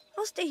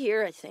 I'll stay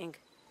here, I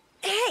think.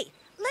 Hey,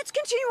 let's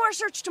continue our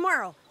search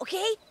tomorrow,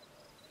 okay?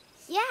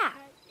 Yeah,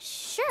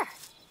 sure.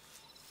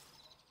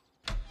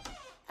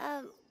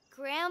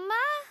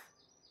 Grandma?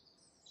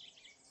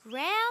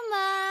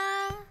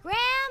 Grandma?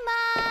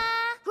 Grandma?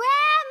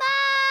 Grandma?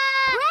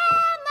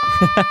 Grandma?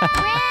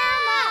 Grandma?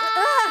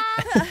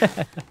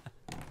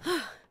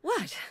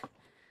 What?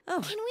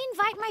 Oh. Can we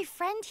invite my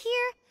friend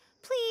here?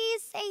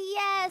 Please say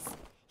yes.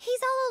 He's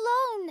all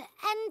alone,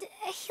 and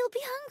he'll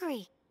be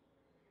hungry.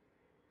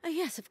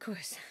 Yes, of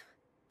course.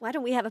 Why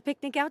don't we have a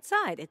picnic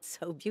outside? It's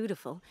so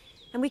beautiful.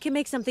 And we can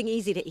make something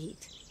easy to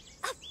eat.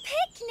 A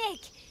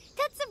picnic!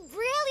 That's a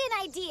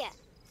brilliant idea!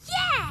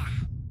 Yeah!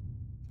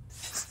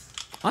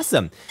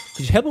 Awesome.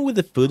 Could you help me with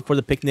the food for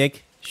the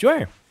picnic?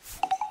 Sure.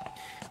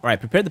 Alright,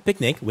 prepare the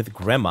picnic with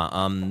Grandma.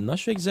 I'm not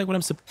sure exactly what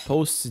I'm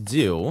supposed to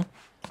do.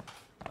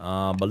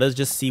 But let's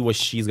just see what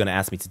she's gonna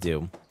ask me to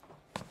do.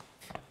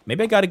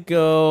 Maybe I gotta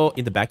go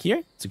in the back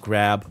here to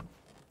grab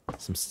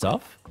some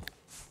stuff.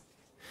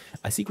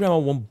 I see Grandma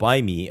won't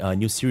buy me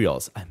new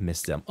cereals. I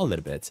miss them a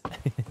little bit.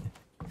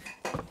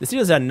 The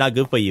cereals are not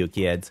good for you,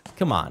 kids.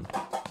 Come on.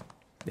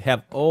 They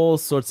have all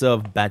sorts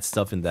of bad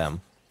stuff in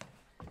them.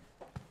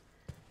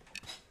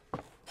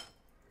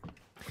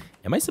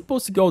 Am I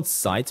supposed to go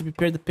outside to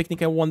prepare the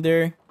picnic, I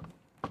wonder?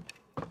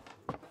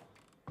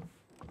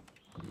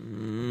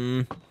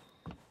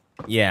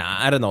 Yeah,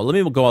 I don't know. Let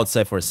me go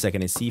outside for a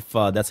second and see if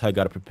that's how I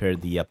gotta prepare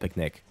the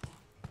picnic.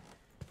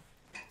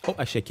 Oh,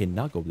 actually, I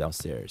cannot go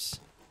downstairs.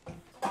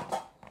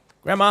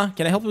 Grandma,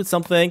 can I help you with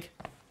something?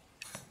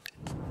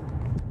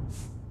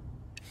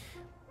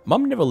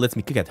 Mom never lets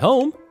me cook at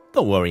home.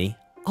 Don't worry,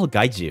 I'll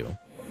guide you.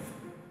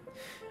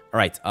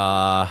 Alright,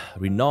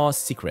 Renaud's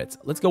secret.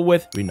 Let's go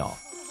with Renaud.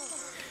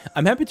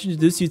 I'm happy to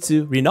introduce you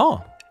to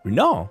Renaud.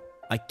 Renaud,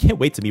 I can't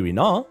wait to meet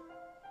Renaud.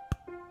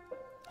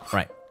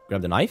 Alright,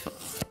 grab the knife.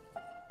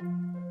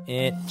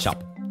 And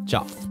chop,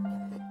 chop,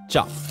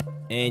 chop,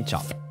 and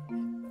chop.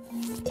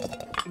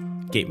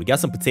 Okay, we got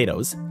some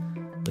potatoes.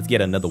 Let's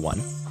get another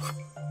one.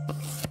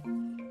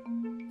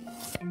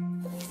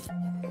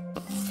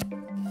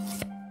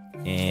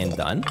 And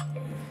done.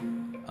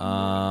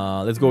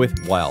 Let's go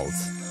with wild.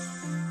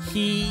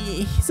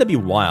 He's a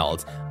bit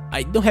wild.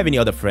 I don't have any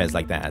other friends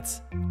like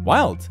that.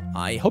 Wild.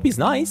 I hope he's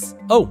nice.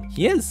 Oh,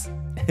 he is.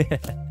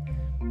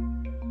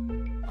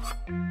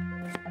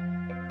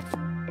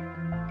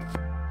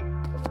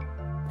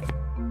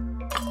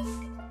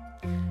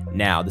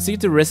 Now, the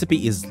secret to the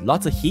recipe is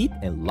lots of heat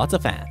and lots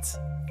of fat.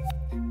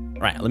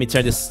 Alright, let me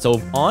turn this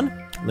stove on.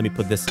 Let me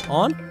put this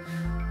on.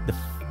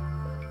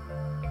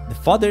 The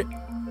father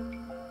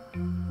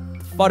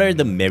farther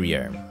the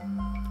merrier.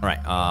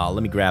 Alright,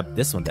 let me grab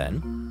this one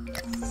then.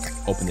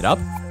 Open it up.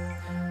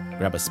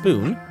 Grab a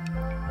spoon.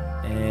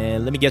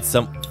 And let me get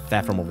some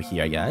fat from over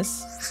here, I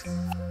guess.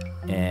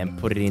 And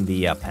put it in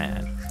the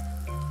pan.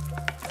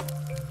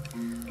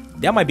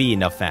 That might be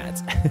enough fat.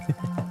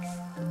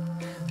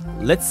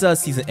 Let's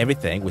season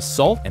everything with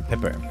salt and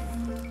pepper.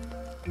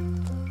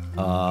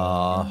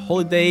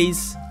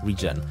 Holidays,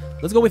 region.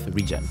 Let's go with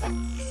region.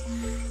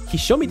 He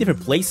showed me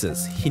different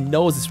places. He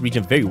knows this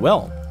region very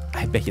well.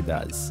 I bet he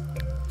does.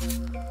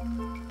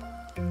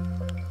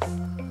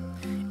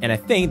 And I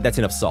think that's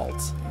enough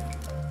salt.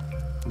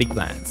 Big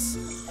plans.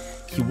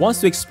 He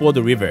wants to explore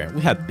the river.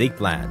 We have big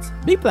plans.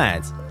 Big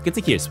plans. Get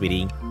to here,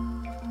 sweetie.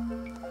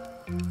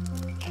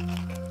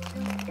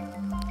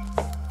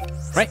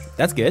 Right,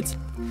 that's good.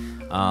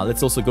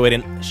 Let's also go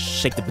ahead and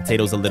shake the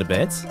potatoes a little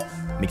bit.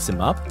 Mix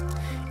them up.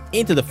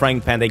 Into the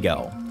frying pan they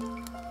go.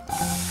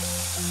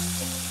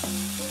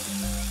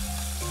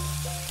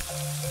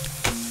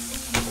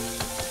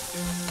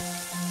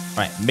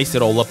 Alright, mix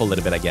it all up a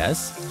little bit, I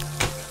guess.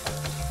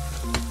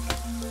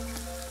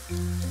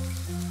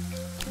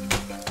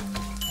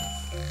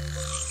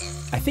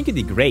 I think you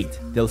did great.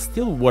 They'll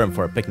still warm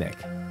for a picnic.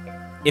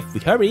 If we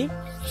hurry.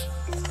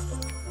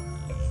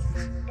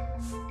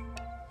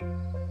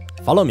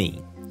 Follow me.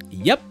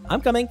 Yep,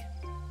 I'm coming.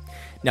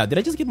 Now, did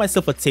I just get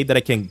myself a tape that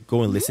I can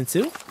go and listen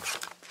to?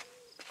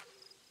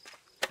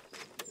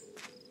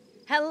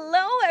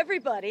 Hello,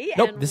 everybody.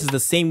 Nope, this is the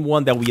same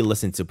one that we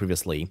listened to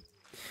previously.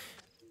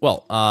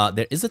 Well,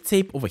 there is a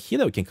tape over here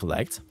that we can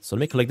collect. So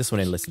let me collect this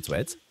one and listen to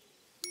it.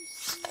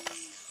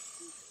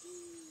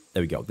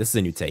 There we go. This is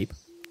a new tape.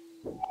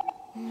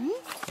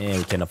 And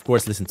we can, of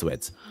course, listen to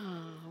it.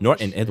 Nora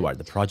and Edward,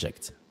 the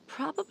project.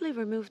 Probably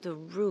remove the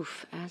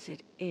roof as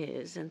it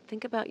is and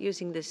think about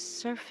using this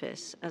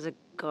surface as a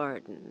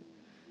garden.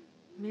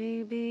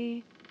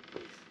 Maybe...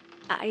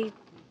 I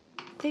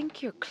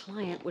think your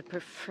client would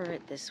prefer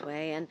it this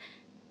way, and...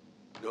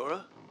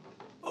 Nora?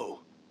 Oh,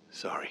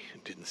 sorry.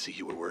 Didn't see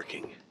you were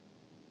working.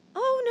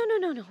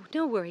 Oh,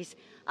 no worries.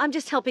 I'm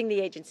just helping the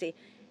agency.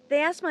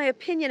 They asked my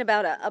opinion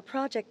about a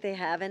project they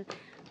have, and...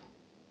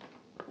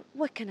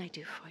 What can I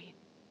do for you?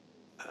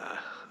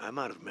 I'm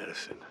out of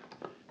medicine.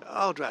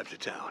 I'll drive to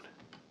town.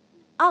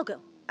 I'll go.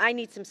 I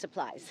need some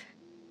supplies.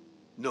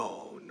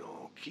 No.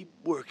 Keep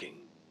working.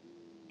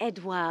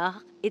 Edouard,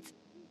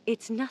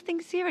 it's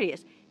nothing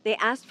serious. They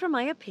asked for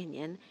my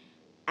opinion,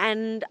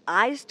 and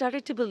I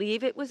started to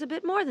believe it was a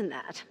bit more than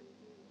that.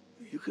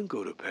 You can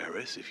go to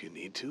Paris if you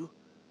need to.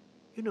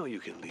 You know you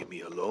can leave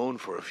me alone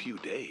for a few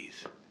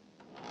days.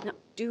 No,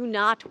 do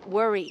not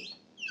worry.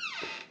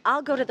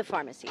 I'll go to the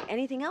pharmacy.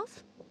 Anything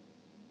else?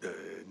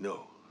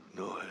 No,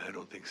 I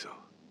don't think so.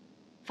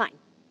 Fine.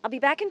 I'll be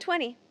back in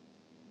 20.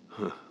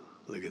 Huh,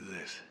 look at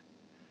this.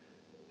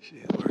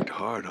 She worked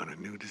hard on a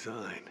new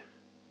design.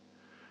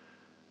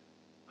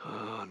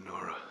 Oh,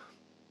 Nora.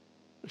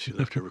 She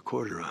left her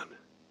recorder on.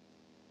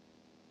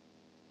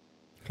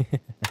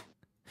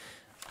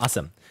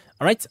 Awesome.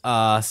 All right,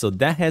 so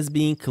that has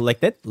been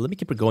collected. Let me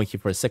keep it going here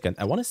for a second.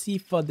 I want to see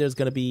if there's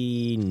going to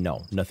be...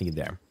 No, nothing in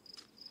there.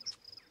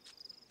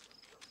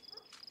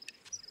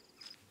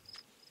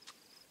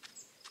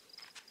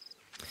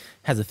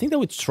 Has the thing that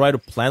we tried to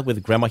plant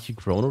with Grandma here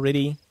grown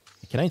already?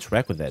 Can I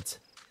interact with it?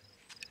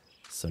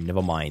 So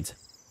never mind.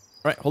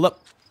 All right, hold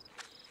up.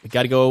 We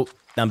got to go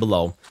down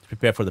below to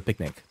prepare for the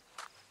picnic.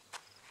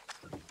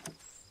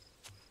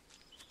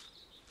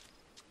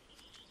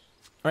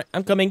 All right,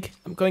 I'm coming,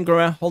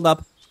 Grandma. Hold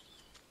up.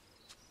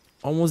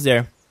 Almost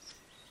there.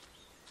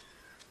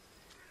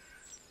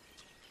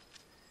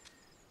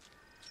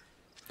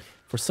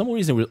 For some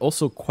reason, we're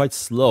also quite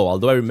slow.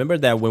 Although I remember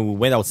that when we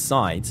went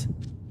outside,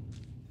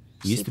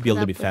 we used to be a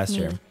little bit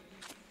faster.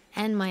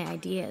 And my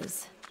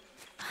ideas.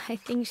 I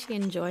think she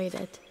enjoyed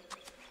it.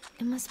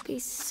 It must be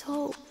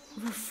so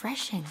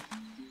refreshing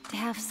to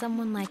have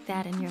someone like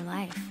that in your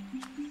life.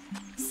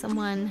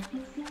 Someone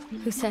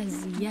who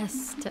says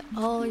yes to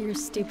all your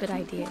stupid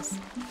ideas,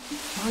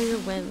 all your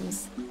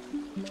whims.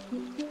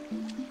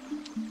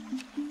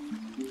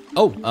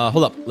 Oh,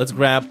 hold up. Let's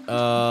grab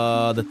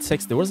the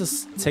text. There was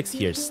a text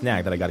here,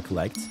 snack, that I gotta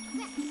collect.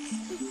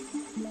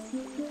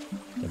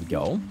 There we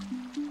go.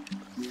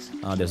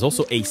 There's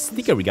also a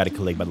sticker we gotta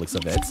collect by the looks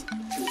of it.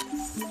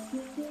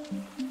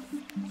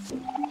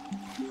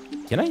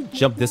 Can I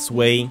jump this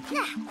way?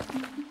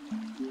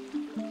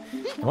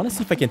 I want to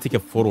see if I can take a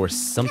photo or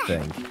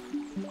something.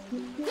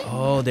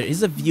 Oh, there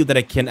is a view that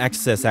I can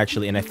access,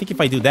 actually. And I think if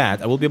I do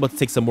that, I will be able to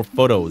take some more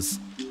photos.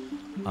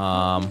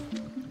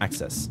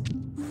 Access.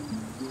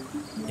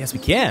 Yes, we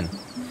can.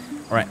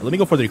 All right, let me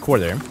go for the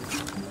recorder.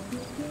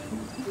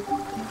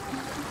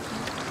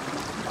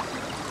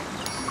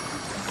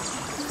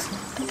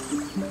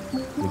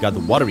 We got the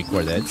water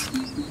recorded.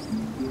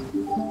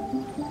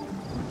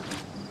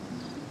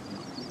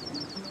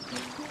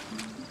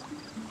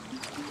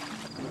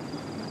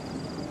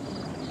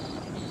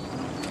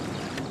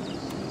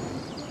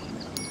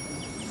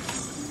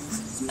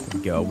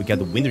 Go. We got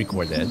the wind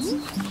recorded.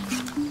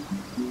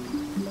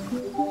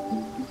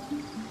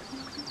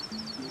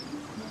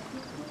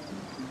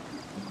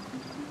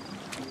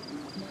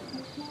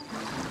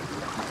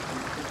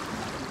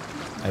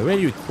 I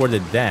already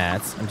recorded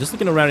that. I'm just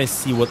looking around and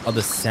see what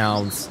other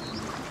sounds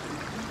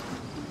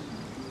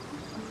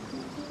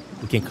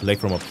we can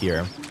collect from up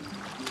here.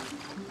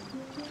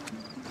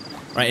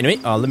 Alright,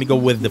 anyway, let me go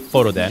with the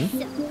photo then.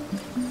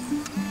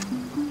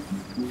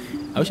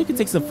 I wish I could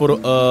take some photo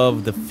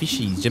of the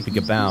fishies jumping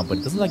about, but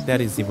it doesn't look like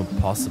that is even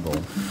possible.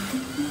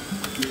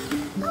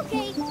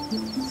 Okay.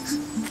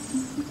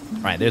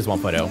 Alright, there's one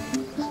photo.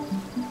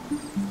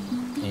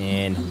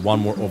 And one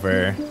more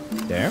over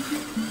there.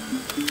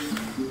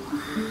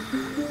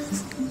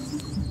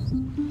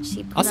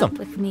 She put Awesome. up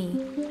with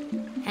me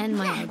and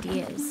my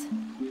ideas.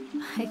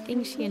 I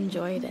think she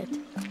enjoyed it.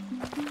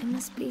 It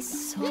must be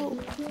so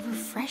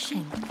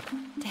refreshing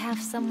to have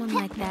someone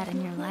like that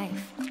in your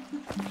life.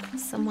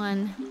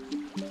 Someone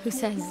who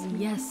says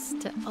yes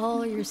to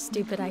all your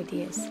stupid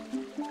ideas,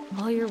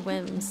 all your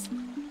whims.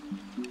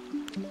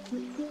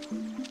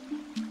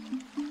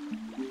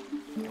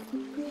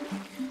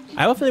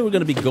 I have a feeling we're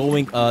gonna be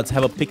going to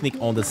have a picnic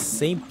on the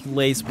same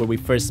place where we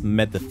first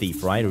met the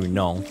thief, right? Or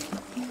no?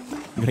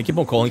 I'm gonna keep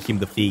on calling him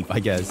the thief, I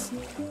guess.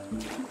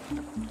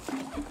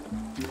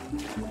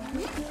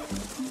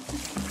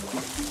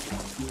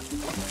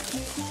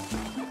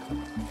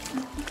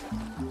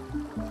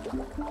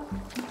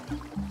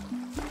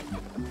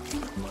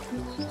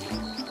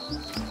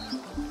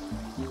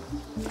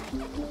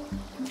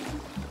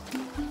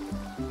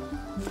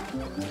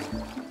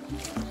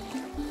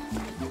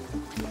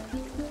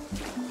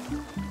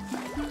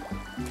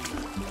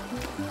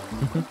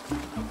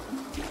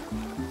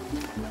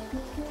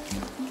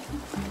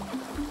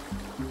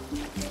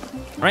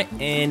 Alright,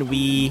 and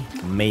we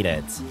made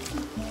it.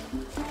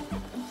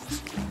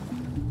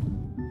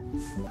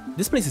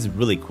 This place is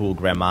really cool,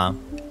 Grandma.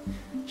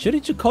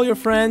 Shouldn't you call your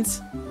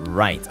friends?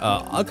 Right,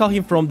 I'll call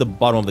him from the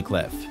bottom of the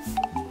cliff.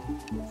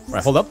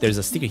 Alright, hold up, there's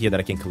a sticker here that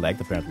I can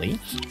collect, apparently.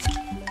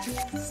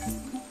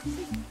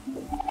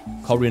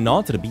 Call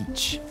Renault to the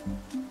beach.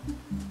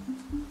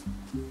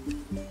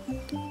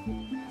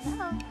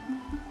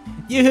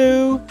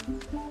 Yoo-hoo!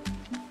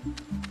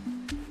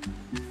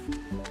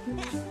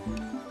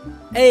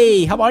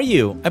 Hey, how are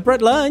you? I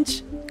brought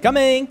lunch.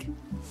 Coming!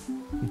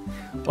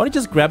 Why don't you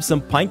just grab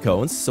some pine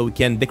cones so we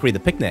can decorate the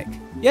picnic?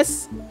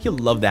 Yes, he'll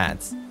love that.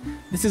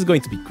 This is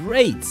going to be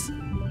great.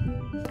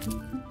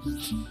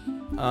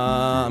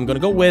 I'm gonna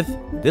go with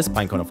this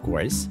pine cone, of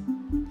course.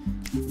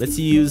 Let's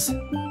use a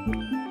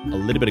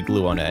little bit of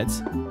glue on it.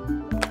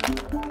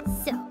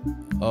 So.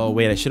 Oh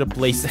wait, I should have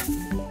placed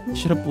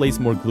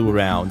more glue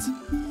around.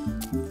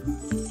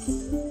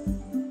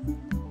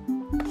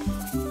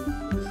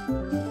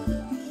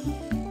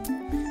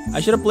 I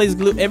should have placed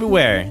glue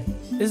everywhere.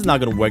 This is not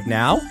gonna work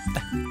now.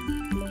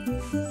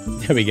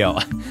 There we go.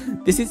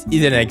 This is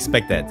easier than I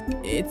expected.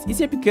 It's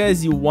easier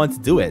because you want to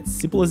do it.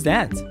 Simple as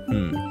that.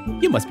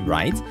 You must be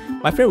right.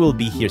 My friend will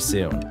be here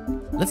soon.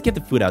 Let's get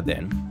the food out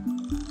then.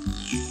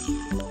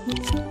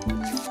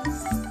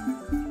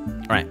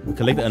 Alright, we'll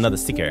collect another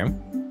sticker.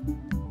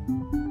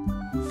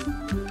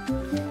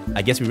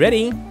 I guess we're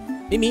ready.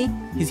 Mimi,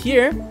 he's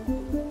here.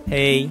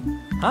 Hey.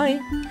 Hi.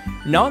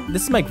 No,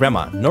 this is my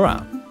grandma,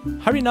 Nora.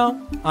 Hurry now.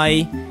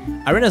 I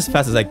ran as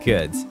fast as I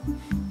could.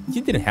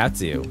 You didn't have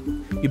to.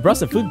 You brought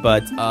some food,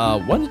 but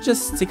why don't you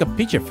just take a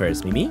picture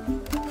first, Mimi?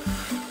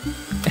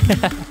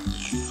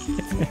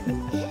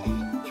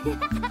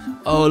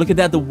 Oh, look at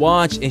that, the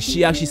watch, and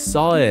she actually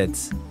saw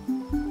it.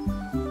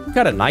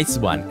 Got a nice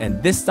one,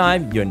 and this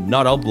time you're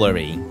not all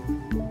blurry.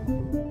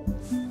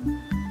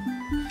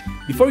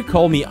 Before you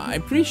called me,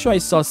 I'm pretty sure I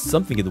saw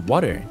something in the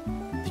water.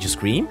 Did you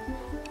scream?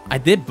 I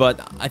did, but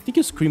I think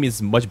your scream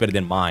is much better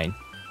than mine.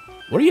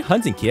 What are you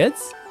hunting,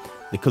 kids?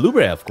 The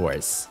colubria, of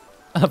course.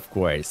 Of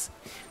course.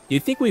 Do you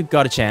think we've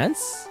got a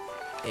chance?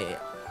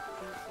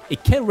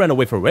 It can't run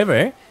away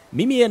forever.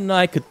 Mimi and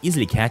I could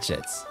easily catch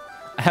it.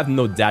 I have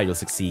no doubt you'll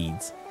succeed.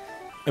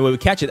 And when we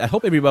catch it, I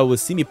hope everybody will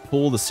see me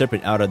pull the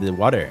serpent out of the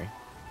water.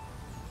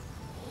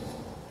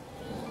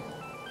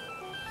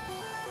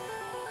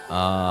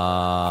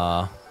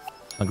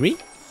 Hungry?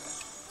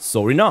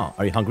 Sorry, no.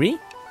 Are you hungry?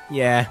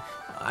 Yeah,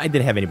 I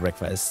didn't have any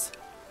breakfast.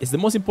 It's the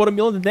most important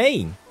meal of the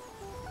day.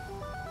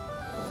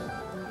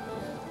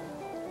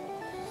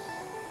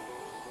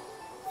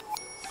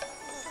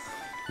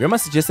 Grandma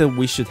suggested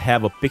we should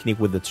have a picnic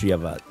with the three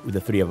of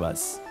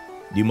us.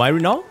 Do you mind,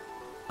 Renault?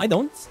 I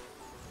don't.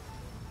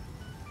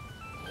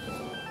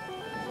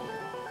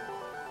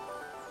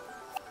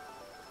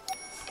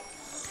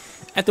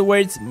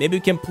 Afterwards, maybe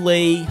we can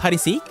play hide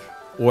and seek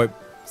or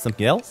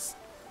something else.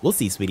 We'll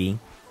see, sweetie.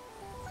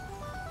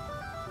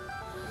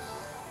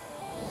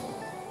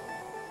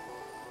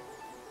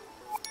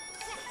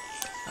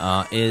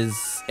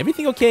 Is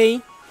everything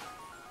okay?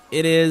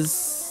 It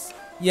is.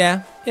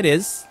 Yeah, it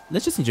is.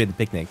 Let's just enjoy the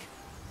picnic.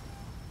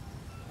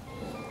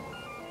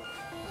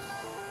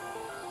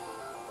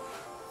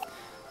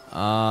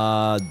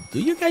 Do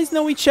you guys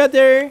know each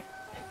other?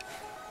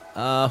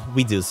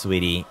 We do,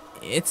 sweetie.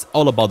 It's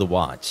all about the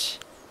watch.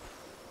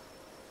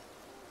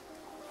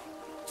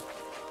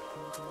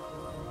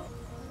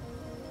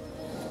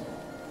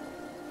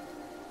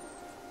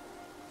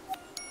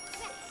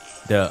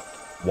 The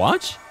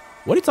watch?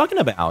 What are you talking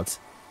about?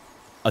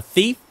 A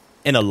thief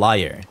and a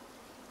liar.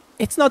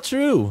 It's not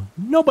true.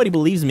 Nobody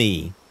believes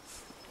me.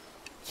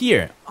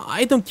 Here,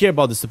 I don't care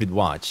about the stupid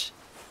watch.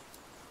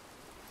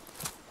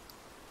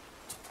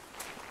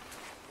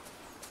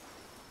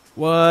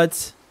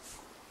 What?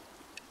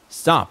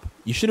 Stop.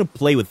 You shouldn't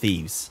play with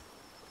thieves.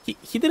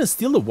 He didn't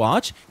steal the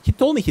watch. He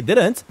told me he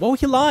didn't. Why would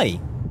he lie?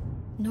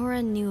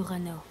 Nora knew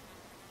Renaud,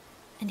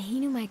 and he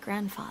knew my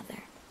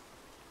grandfather.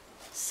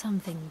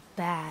 Something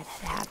bad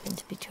had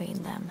happened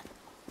between them.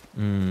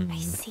 I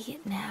see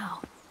it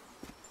now.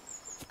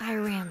 I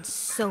ran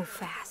so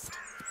fast,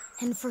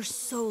 and for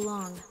so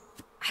long,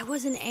 I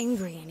wasn't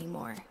angry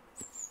anymore.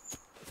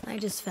 I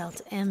just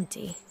felt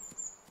empty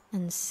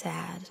and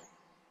sad.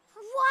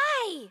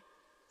 Why?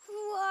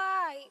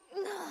 Why?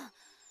 Ugh,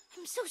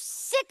 I'm so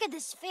sick of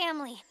this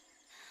family.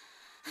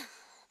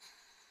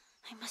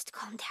 I must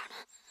calm down.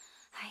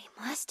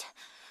 I must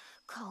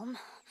calm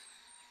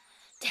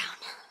down.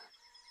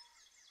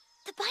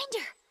 The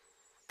binder.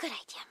 Good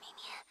idea,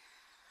 Mimi.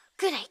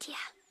 Good idea.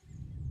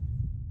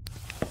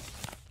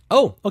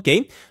 Oh,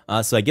 okay.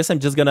 So I guess I'm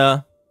just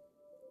gonna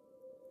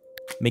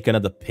make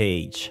another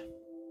page.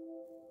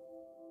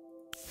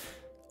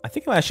 I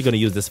think I'm actually gonna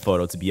use this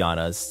photo, to be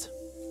honest,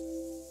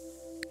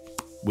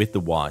 with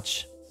the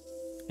watch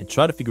and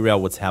try to figure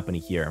out what's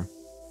happening here.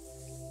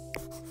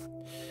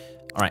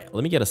 All right,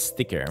 let me get a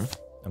sticker.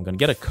 I'm gonna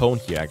get a cone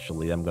here,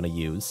 actually, that I'm gonna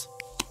use.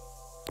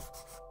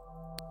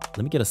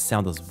 Let me get a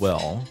sound as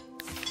well,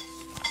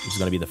 which is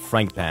gonna be the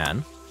frying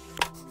pan.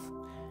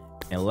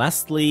 And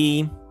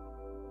lastly,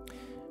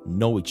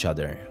 know each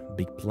other.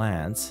 Big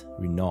plans.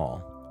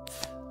 Renaud.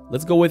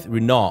 Let's go with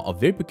Renaud, a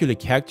very peculiar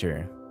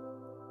character.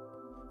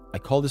 I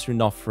call this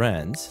Renaud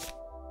friends.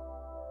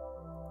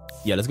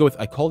 Yeah, let's go with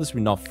I call this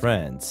Renaud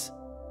friends.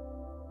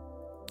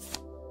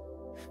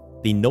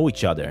 They know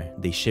each other.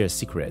 They share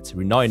secrets.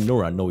 Renaud and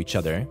Nora know each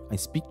other. I'm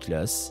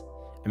speechless.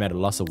 I'm at a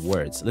loss of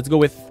words. Let's go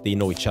with they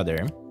know each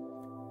other.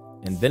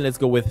 And then let's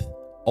go with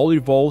all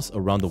revolves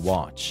around the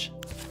watch.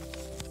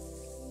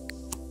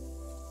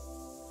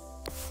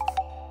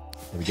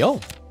 There we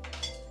go.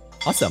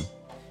 Awesome.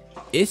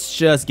 It's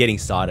just getting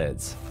started.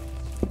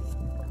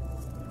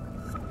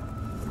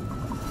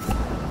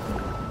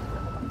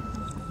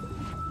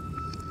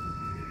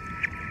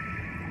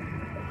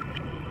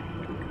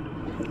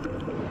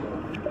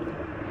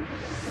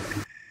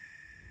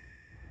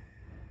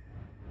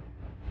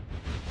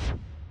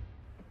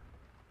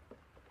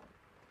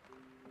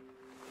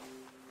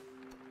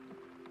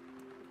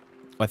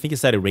 I think it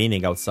started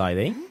raining outside,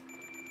 eh?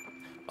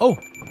 Oh,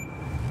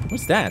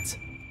 what's that?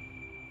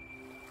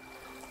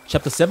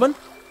 Chapter 7?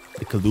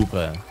 The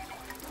Kalupa.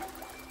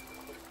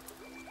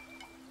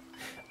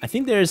 I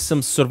think there's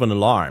some sort of an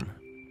alarm.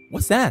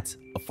 What's that?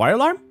 A fire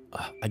alarm?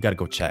 I gotta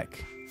go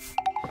check.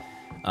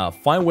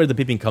 Find where the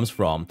beeping comes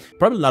from.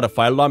 Probably not a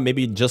fire alarm,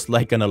 maybe just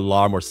like an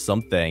alarm or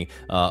something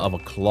of a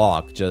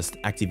clock just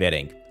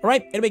activating.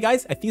 Alright, anyway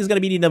guys, I think it's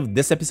gonna be the end of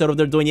this episode of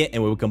Dordogne,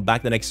 and we will come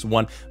back the next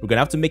one. We're gonna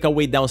have to make our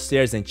way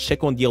downstairs and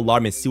check on the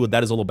alarm and see what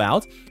that is all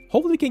about.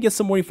 Hopefully we can get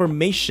some more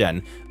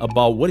information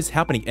about what is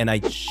happening. And I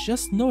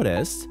just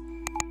noticed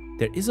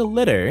there is a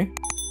letter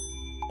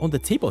on the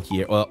table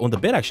here, or on the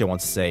bed actually, I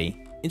want to say.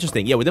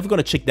 Interesting. Yeah, we're definitely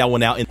gonna check that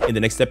one out in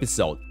the next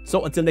episode.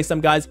 So until next time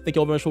guys, thank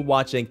you all very much for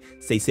watching.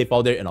 Stay safe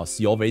out there, and I'll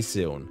see you all very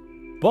soon.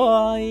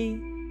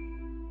 Bye!